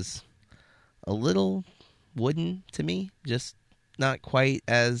kind of was a little wooden to me, just not quite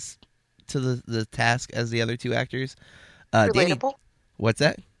as to the task as the other two actors. Relatable? What's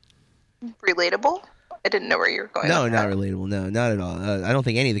that? Relatable? I didn't know where you were going. No, not relatable. No, not at all. I don't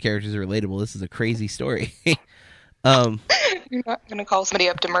think any of the characters are relatable. This is a crazy story. You're not going to call somebody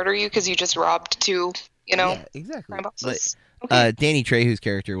up to murder you because you just robbed two, Yeah, exactly. crime bosses. But, Okay. Danny Trejo's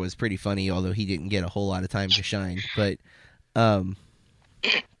character was pretty funny, although he didn't get a whole lot of time to shine. But the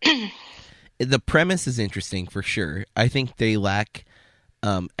premise is interesting for sure. I think they lack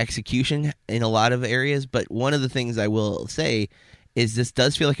execution in a lot of areas, but one of the things I will say is this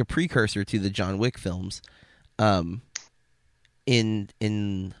does feel like a precursor to the John Wick films,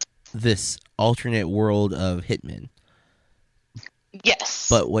 in this alternate world of hitmen. Yes.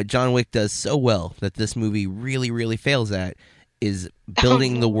 But what John Wick does so well that this movie really, really fails at is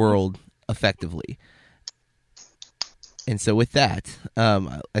building the world effectively. And so with that,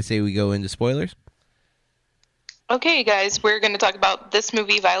 I say we go into spoilers. Okay, guys, we're going to talk about this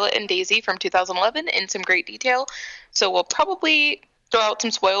movie, Violet and Daisy, from 2011 in some great detail. So we'll probably throw out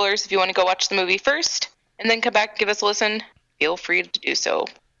some spoilers. If you want to go watch the movie first and then come back and give us a listen, feel free to do so.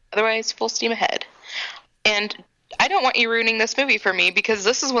 Otherwise, full steam ahead. And I don't want you ruining this movie for me because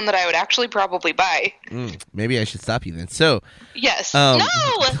this is one that I would actually probably buy. Maybe I should stop you then. So Yes. No!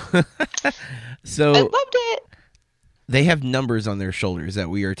 So I loved it. They have numbers on their shoulders that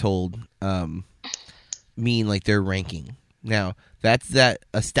we are told mean like their ranking. Now, that's that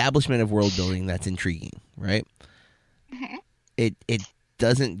establishment of world building that's intriguing, right? Mm-hmm. It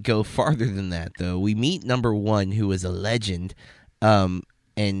doesn't go farther than that, though. We meet number one, who is a legend,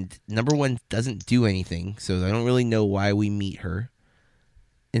 and number one doesn't do anything, so I don't really know why we meet her.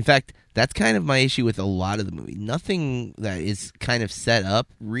 In fact, that's kind of my issue with a lot of the movie. Nothing that is kind of set up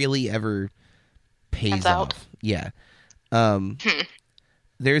really ever pays off. Yeah.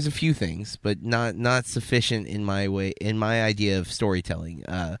 There's a few things, but not sufficient in my idea of storytelling.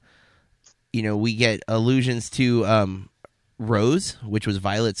 We get allusions to Rose, which was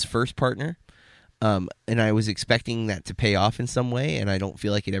Violet's first partner, and I was expecting that to pay off in some way, and I don't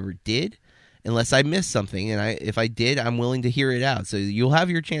feel like it ever did, unless I missed something. And if I did, I'm willing to hear it out. So you'll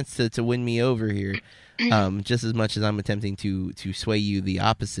have your chance to win me over here, just as much as I'm attempting to sway you the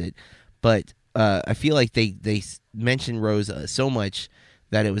opposite. But I feel like they mentioned Rose so much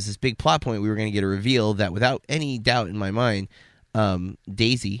that it was this big plot point. We were going to get a reveal that, without any doubt in my mind,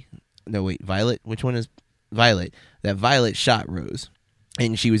 Violet. Which one is Violet? That Violet shot Rose,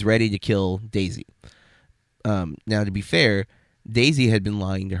 and she was ready to kill Daisy. Now, to be fair, Daisy had been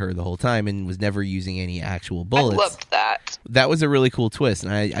lying to her the whole time and was never using any actual bullets. I loved that. That was a really cool twist,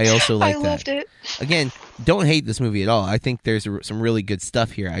 and I also like that. I loved it. Again, don't hate this movie at all. I think there's some really good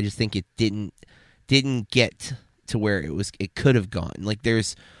stuff here. I just think it didn't get to where it could have gone. Like,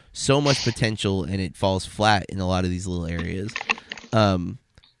 there's so much potential, and it falls flat in a lot of these little areas.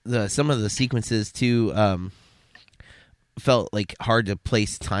 Some of the sequences too felt like hard to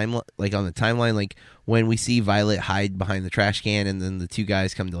place on the timeline. Like when we see Violet hide behind the trash can, and then the two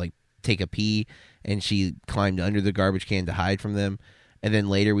guys come to like take a pee, and she climbed under the garbage can to hide from them, and then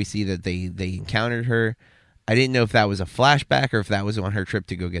later we see that they encountered her. I didn't know if that was a flashback or if that was on her trip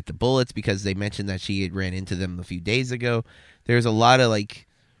to go get the bullets, because they mentioned that she had ran into them a few days ago. There's a lot of like...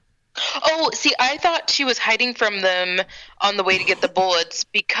 Oh, see, I thought she was hiding from them on the way to get the bullets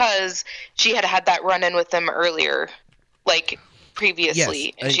because she had that run-in with them earlier, like previously,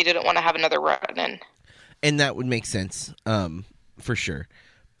 yes, and she didn't want to have another run-in. And that would make sense, for sure.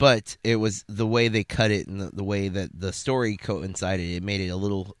 But it was the way they cut it and the way that the story coincided. It made it a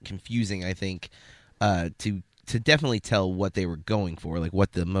little confusing, I think, to definitely tell what they were going for, like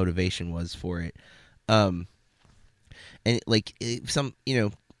what the motivation was for it. And like some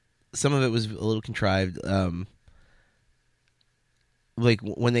of it was a little contrived. Like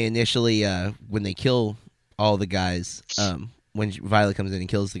when they initially when they kill all the guys, when Violet comes in and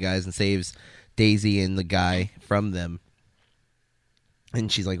kills the guys and saves Daisy and the guy from them,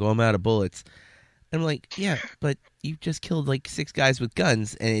 and she's like, "Well, I'm out of bullets." I'm like, yeah, but you just killed like 6 guys with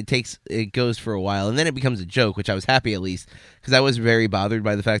guns, and it goes for a while, and then it becomes a joke, which I was happy at least, because I was very bothered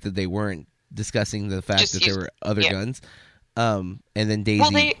by the fact that they weren't discussing the fact that there were other guns. And then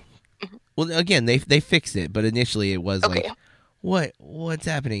Daisy, well, again, they fixed it, but initially it was like, what's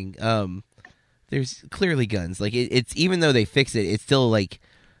happening? There's clearly guns. Like it's even though they fixed it, it's still like,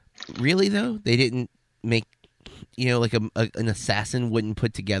 really though, they didn't make. Like an assassin wouldn't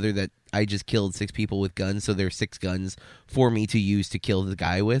put together that I just killed 6 people with guns, so there's 6 guns for me to use to kill the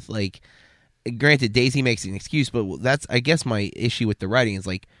guy with. Like, granted, Daisy makes an excuse, but that's, I guess, my issue with the writing is,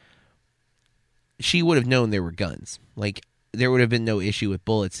 like, she would have known there were guns. Like, there would have been no issue with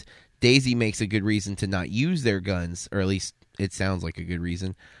bullets. Daisy makes a good reason to not use their guns, or at least it sounds like a good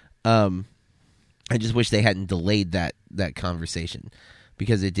reason. I just wish they hadn't delayed that conversation,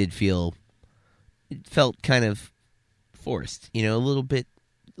 because it felt kind of forced, a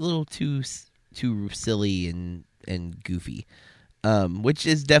little too silly and goofy, which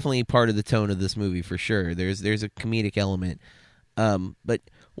is definitely part of the tone of this movie for sure. There's a comedic element, but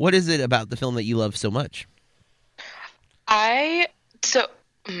what is it about the film that you love so much? I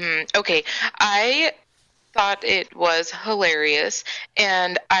thought it was hilarious,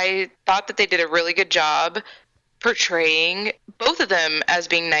 and I thought that they did a really good job portraying both of them as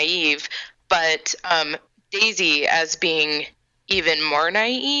being naive, but Daisy as being even more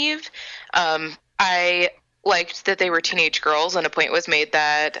naive. I liked that they were teenage girls, and a point was made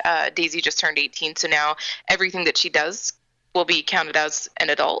that Daisy just turned 18, so now everything that she does will be counted as an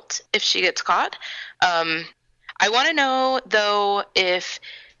adult if she gets caught. I want to know, though, if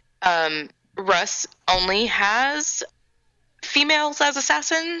Russ only has females as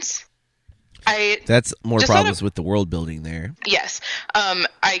assassins. That's more problems with the world building there. Yes,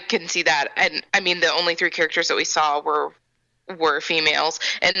 I can see that, and I mean the only 3 characters that we saw were females,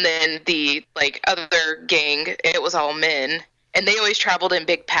 and then the other gang, it was all men, and they always traveled in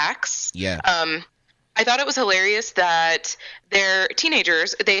big packs. Yeah. I thought it was hilarious that they're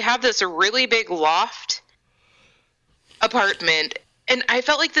teenagers. They have this really big loft apartment. And I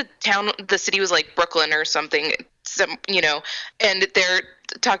felt like the city was like Brooklyn or something, and they're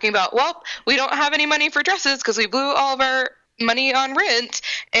talking about, well, we don't have any money for dresses because we blew all of our money on rent.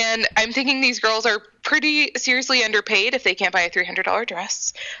 And I'm thinking these girls are pretty seriously underpaid if they can't buy a $300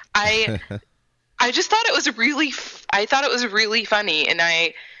 dress. I just thought it was really funny, and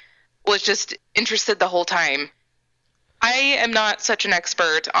I was just interested the whole time. I am not such an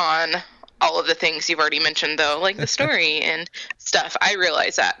expert on all of the things you've already mentioned, though, like the story and stuff. I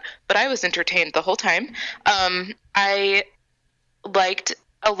realize that, but I was entertained the whole time. I liked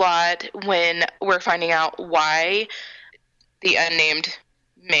a lot when we're finding out why the unnamed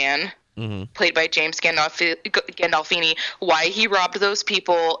man, played by James Gandolfini, why he robbed those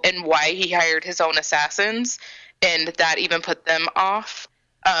people and why he hired his own assassins, and that even put them off.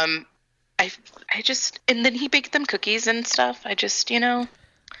 And then he baked them cookies and stuff.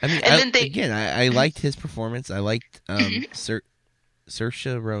 I mean, I liked his performance. I liked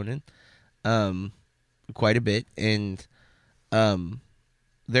Saoirse Ronan quite a bit, and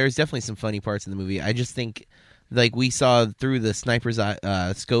there's definitely some funny parts in the movie. I just think, we saw through the sniper's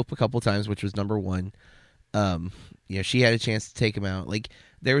scope a couple times, which was number 1. She had a chance to take him out.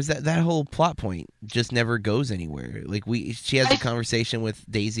 There was that whole plot point just never goes anywhere. She has a conversation with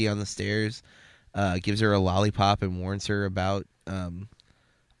Daisy on the stairs, gives her a lollipop and warns her about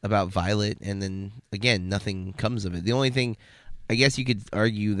Violet, and then again nothing comes of it. The only thing, I guess you could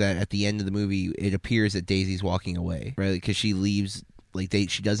argue, that at the end of the movie it appears that Daisy's walking away, right? Because she leaves,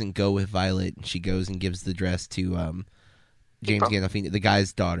 she doesn't go with Violet, she goes and gives the dress to James Gandolfini, the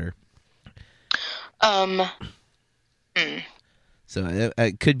guy's daughter. So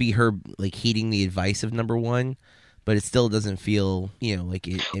it could be her heeding the advice of number 1, but it still doesn't feel like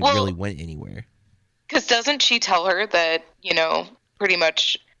it really went anywhere. Because doesn't she tell her that pretty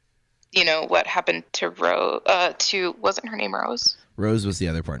much what happened to Rose? Wasn't her name Rose? Rose was the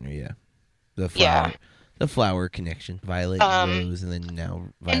other partner, yeah. The flower connection. Violet, Rose, and then now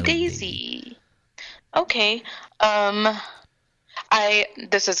Violet and Daisy. Okay.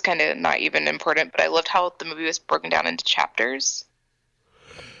 This is kind of not even important, but I loved how the movie was broken down into chapters.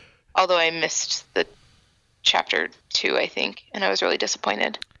 Although I missed the chapter 2, I think, and I was really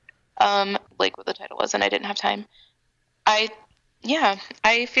disappointed. What the title was, and I didn't have time. I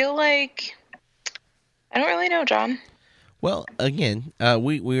feel like I don't really know, John. Well, again,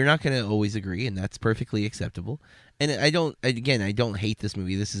 we're not going to always agree, and that's perfectly acceptable. And I don't hate this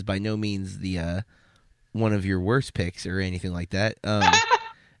movie. This is by no means the one of your worst picks or anything like that.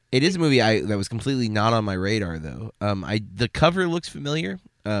 It is a movie that was completely not on my radar, though. The cover looks familiar,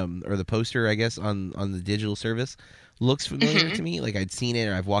 or the poster, I guess, on the digital service looks familiar to me. I'd seen it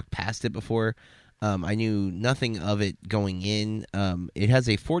or I've walked past it before. I knew nothing of it going in. It has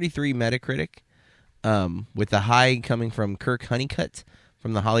a 43 Metacritic, with the high coming from Kirk Honeycutt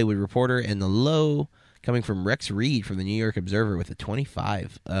from The Hollywood Reporter, and the low coming from Rex Reed from The New York Observer with a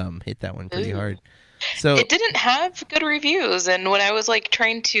 25. Hit that one pretty hard. So it didn't have good reviews, and when I was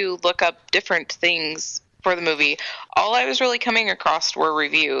trying to look up different things for the movie, all I was really coming across were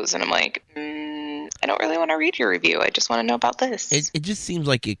reviews, and I'm like, I don't really want to read your review. I just want to know about this. It just seems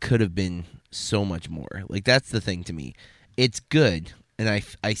like it could have been so much more. That's the thing to me. It's good, and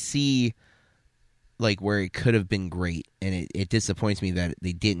I see like where it could have been great, and it disappoints me that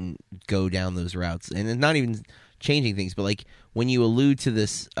they didn't go down those routes. And it's not even changing things, but like when you allude to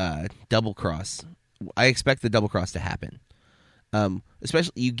this double cross, I expect the double cross to happen.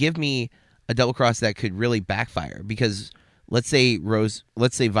 Especially you give me a double cross that could really backfire, because let's say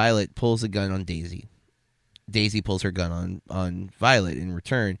Violet pulls a gun on Daisy. Daisy pulls her gun on Violet in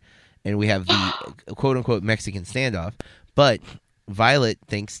return, and we have the quote unquote Mexican standoff. But Violet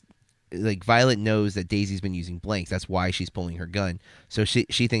knows that Daisy's been using blanks. That's why she's pulling her gun. So she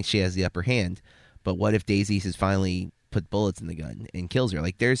thinks she has the upper hand. But what if Daisy has finally put bullets in the gun and kills her?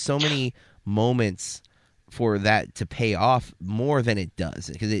 Like, there's so many moments for that to pay off more than it does,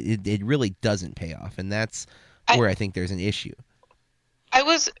 because it really doesn't pay off, and that's where I think there's an issue. I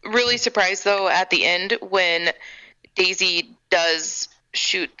was really surprised, though, at the end when Daisy does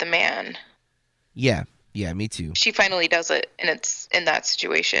shoot the man. Yeah, me too. She finally does it, and it's in that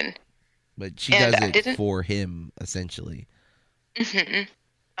situation. But she does it for him, essentially.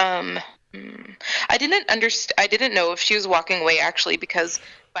 Mm-hmm. I didn't know if she was walking away, actually, because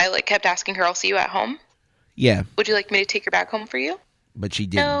Violet kept asking her, "I'll see you at home." Yeah. Would you like me to take her back home for you? But she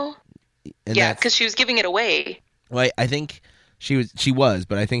didn't. No. And yeah, because she was giving it away. Well, I think she was,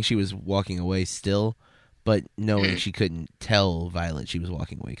 but I think she was walking away still, but knowing she couldn't tell Violet she was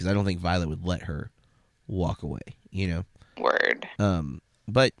walking away, because I don't think Violet would let her walk away, you know? Word.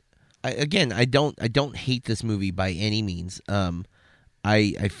 But I don't hate this movie by any means.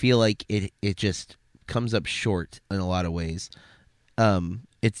 I feel like it just comes up short in a lot of ways.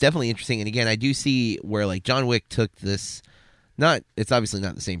 It's definitely interesting, and again, I do see where like John Wick took this. It's obviously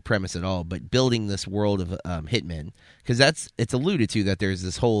not the same premise at all, but building this world of hitmen, because it's alluded to that there's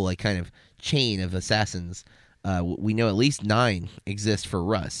this whole like kind of chain of assassins. We know at least 9 exist for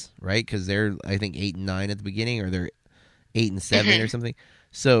Russ, right? Because they're, I think, 8 and 9 at the beginning, or they're 8 and 7 or something.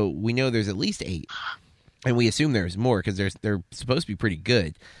 So we know there's at least 8, and we assume there's more because they're supposed to be pretty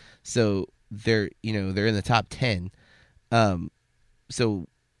good. So they're in the top 10. So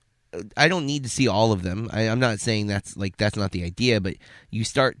I don't need to see all of them. I'm not saying that's not the idea, but you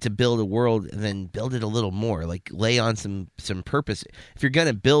start to build a world and then build it a little more. Like, lay on some purpose. If you're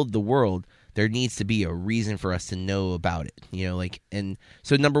gonna build the world, there needs to be a reason for us to know about it. And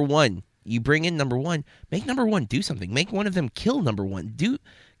so number 1, you bring in number 1, make number 1 do something. Make one of them kill number 1.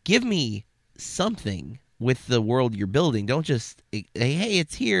 Give me something with the world you're building. Don't just hey,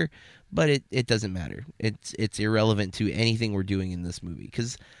 it's here, but it doesn't matter. It's irrelevant to anything we're doing in this movie,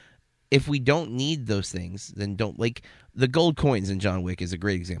 because if we don't need those things, then don't. Like, the gold coins in John Wick is a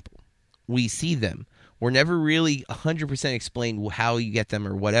great example. We see them. We're never really 100% explained how you get them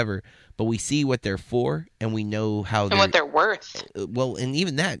or whatever, but we see what they're for, and we know how and what they're worth. Well, and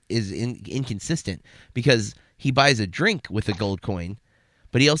even that is inconsistent, because he buys a drink with a gold coin,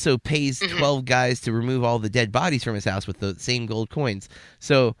 but he also pays 12 guys to remove all the dead bodies from his house with the same gold coins.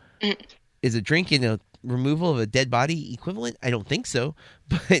 So is a drink and a removal of a dead body equivalent? I don't think so.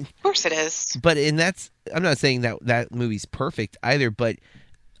 But of course it is. But I'm not saying that movie's perfect either, but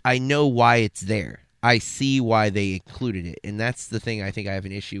I know why it's there. I see why they included it, and that's the thing I think I have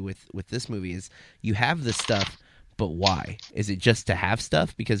an issue with this movie is you have the stuff, but why? Is it just to have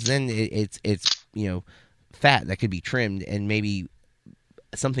stuff? Because then it's fat that could be trimmed and maybe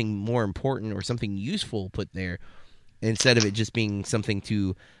something more important or something useful put there, instead of it just being something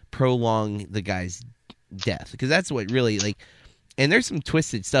to prolong the guy's death. Because that's what really, like, and there's some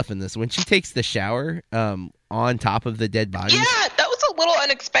twisted stuff in this. When she takes the shower on top of the dead bodies. Yeah, that was a little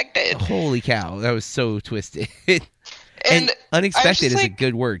unexpected. Holy cow, that was so twisted. and unexpected is a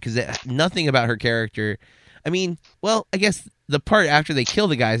good word, because nothing about her character. I mean, well, I guess the part after they kill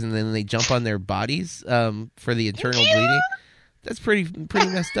the guys and then they jump on their bodies for the internal bleeding, that's pretty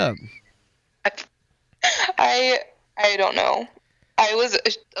messed up. I don't know. I was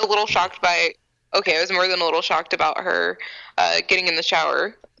a little shocked by. Okay, I was more than a little shocked about her getting in the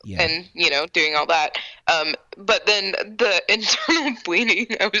shower and doing all that. But then the internal bleeding,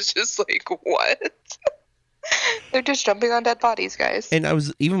 I was just like, what? They're just jumping on dead bodies, guys. And I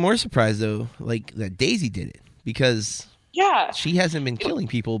was even more surprised though, like, that Daisy did it, because she hasn't been killing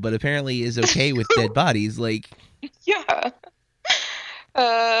people, but apparently is okay with dead bodies. Like, yeah.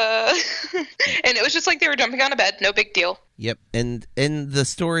 And it was just like they were jumping on a bed, no big deal. Yep. And in the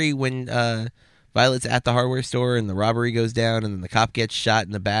story when Violet's at the hardware store and the robbery goes down and then the cop gets shot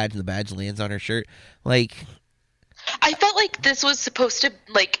in the badge and the badge lands on her shirt, like, I felt like this was supposed to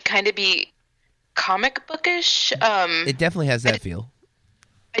like kind of be comic bookish. It definitely has that feel.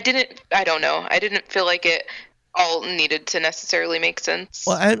 I don't know. I didn't feel like it all needed to necessarily make sense.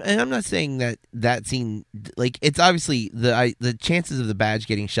 Well, and I'm not saying that scene, like, it's obviously the chances of the badge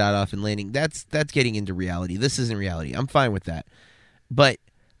getting shot off and landing. That's getting into reality. This isn't reality. I'm fine with that, but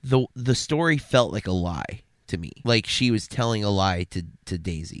the story felt like a lie to me. Like she was telling a lie to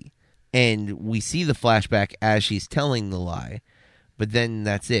Daisy, and we see the flashback as she's telling the lie, but then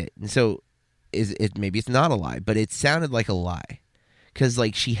that's it. And so, maybe it's not a lie, but it sounded like a lie. Because,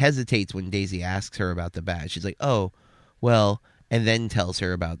 like, she hesitates when Daisy asks her about the badge. She's like, oh, well, and then tells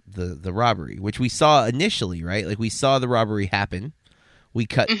her about the robbery, which we saw initially, right? Like, we saw the robbery happen. We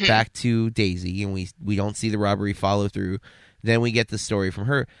cut back to Daisy, and we don't see the robbery follow through. Then we get the story from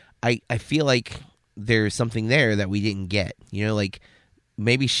her. I feel like there's something there that we didn't get. You know, like,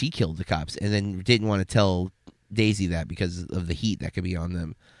 maybe she killed the cops and then didn't want to tell Daisy that because of the heat that could be on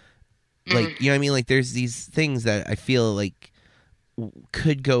them. Like, you know what I mean? Like, there's these things that I feel like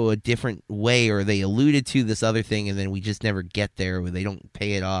could go a different way, or they alluded to this other thing and then we just never get there, or they don't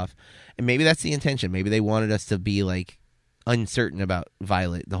pay it off. And maybe that's the intention. Maybe they wanted us to be like uncertain about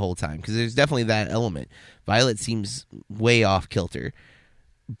Violet the whole time, because there's definitely that element. Violet seems way off kilter,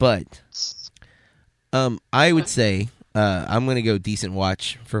 but I would say I'm going to go decent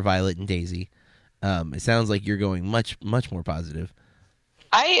watch for Violet and Daisy. It sounds like you're going much more positive.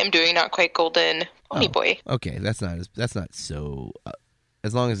 I am doing Not Quite Golden. Pony Boy. Okay, that's not so.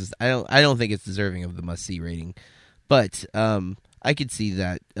 As long as I don't think it's deserving of the must see rating, but I could see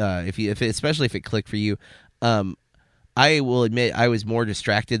that especially if it clicked for you. I will admit I was more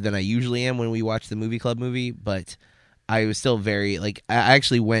distracted than I usually am when we watch the movie club movie, but I was still very like. I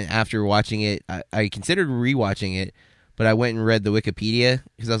actually went after watching it. I considered rewatching it, but I went and read the Wikipedia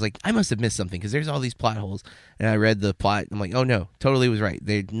because I was like, I must have missed something because there's all these plot holes. And I read the plot. I'm like, oh no, totally was right.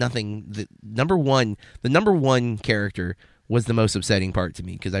 There's nothing. The number one character was the most upsetting part to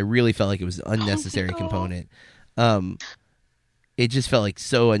me because I really felt like it was an unnecessary component. It just felt like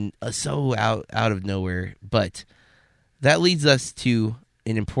so out of nowhere. But that leads us to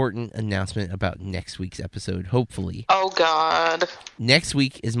an important announcement about next week's episode. Hopefully, oh God, next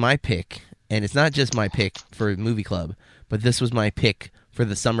week is my pick. And it's not just my pick for Movie Club, but this was my pick for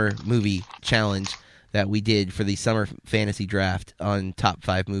the summer movie challenge that we did for the summer fantasy draft on top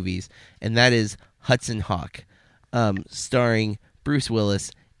 5 movies. And that is Hudson Hawk, starring Bruce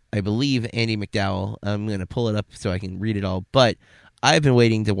Willis, I believe Andie MacDowell. I'm going to pull it up so I can read it all. But I've been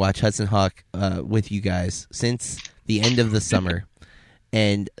waiting to watch Hudson Hawk with you guys since the end of the summer.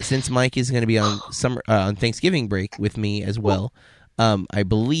 And since Mike is going to be on Thanksgiving break with me as well, I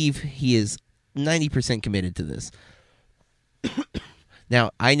believe he is 90% committed to this.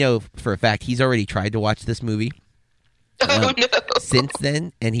 Now, I know for a fact he's already tried to watch this movie since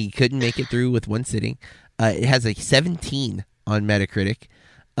then, and he couldn't make it through with one sitting. It has a 17 on Metacritic.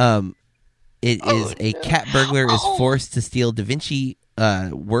 It is a cat burglar is forced to steal Da Vinci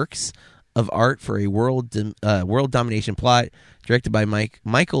works of art for a world domination plot, directed by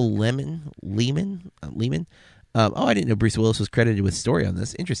Michael Lehman. I didn't know Bruce Willis was credited with story on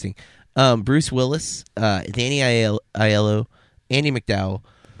this. Interesting. Bruce Willis, Danny Aiello, Andie MacDowell.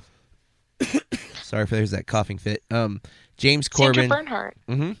 Sorry if there's that coughing fit. James Corbin. Sandra Bernhardt.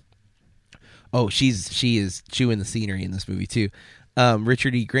 Mm-hmm. Oh, she is chewing the scenery in this movie too.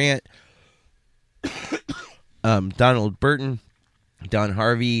 Richard E. Grant, Donald Burton, Don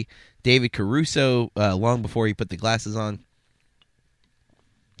Harvey, David Caruso. Long before he put the glasses on.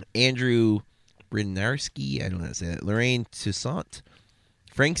 Andrew Bryniarski, I don't know how to say that. Lorraine Toussaint,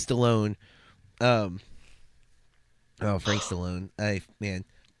 Frank Stallone. Frank Stallone.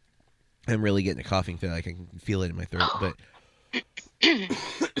 I'm really getting a coughing fit. I can feel it in my throat.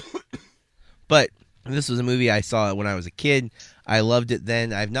 But this was a movie I saw when I was a kid. I loved it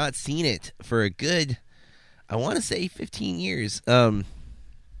then. I've not seen it for a good, I want to say 15 years. So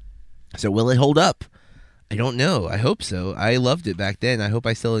will it hold up? I don't know. I hope so. I loved it back then. I hope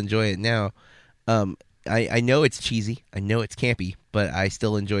I still enjoy it now. I know it's cheesy. I know it's campy, but I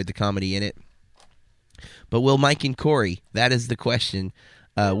still enjoyed the comedy in it. But will Mike and Corey? That is the question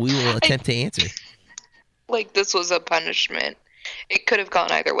we will attempt to answer. Like, this was a punishment. It could have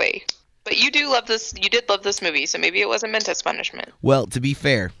gone either way. But you did love this movie, so maybe it wasn't meant as punishment. Well, to be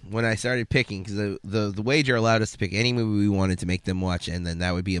fair, when I started picking, because the wager allowed us to pick any movie we wanted to make them watch, and then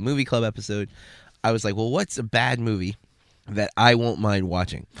that would be a movie club episode, I was like, well, what's a bad movie that I won't mind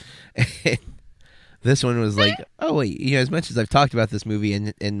watching? This one was like, oh, wait, as much as I've talked about this movie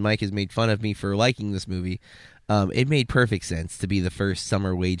and Mike has made fun of me for liking this movie, it made perfect sense to be the first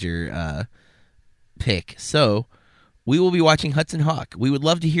summer wager pick. So we will be watching Hudson Hawk. We would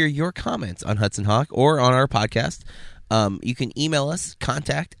love to hear your comments on Hudson Hawk or on our podcast. You can email us,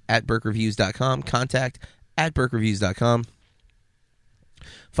 contact@burkreviews.com, contact at BurkeReviews.com.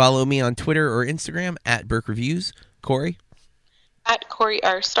 Follow me on Twitter or Instagram at BurkeReviews. Corey? At Corey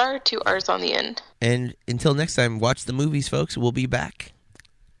R. Star, 2 R's on the end. And until next time, watch the movies, folks. We'll be back.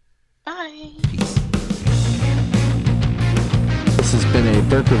 Bye. Peace. This has been a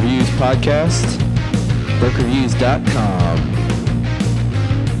Burke Reviews podcast. BurkeReviews.com.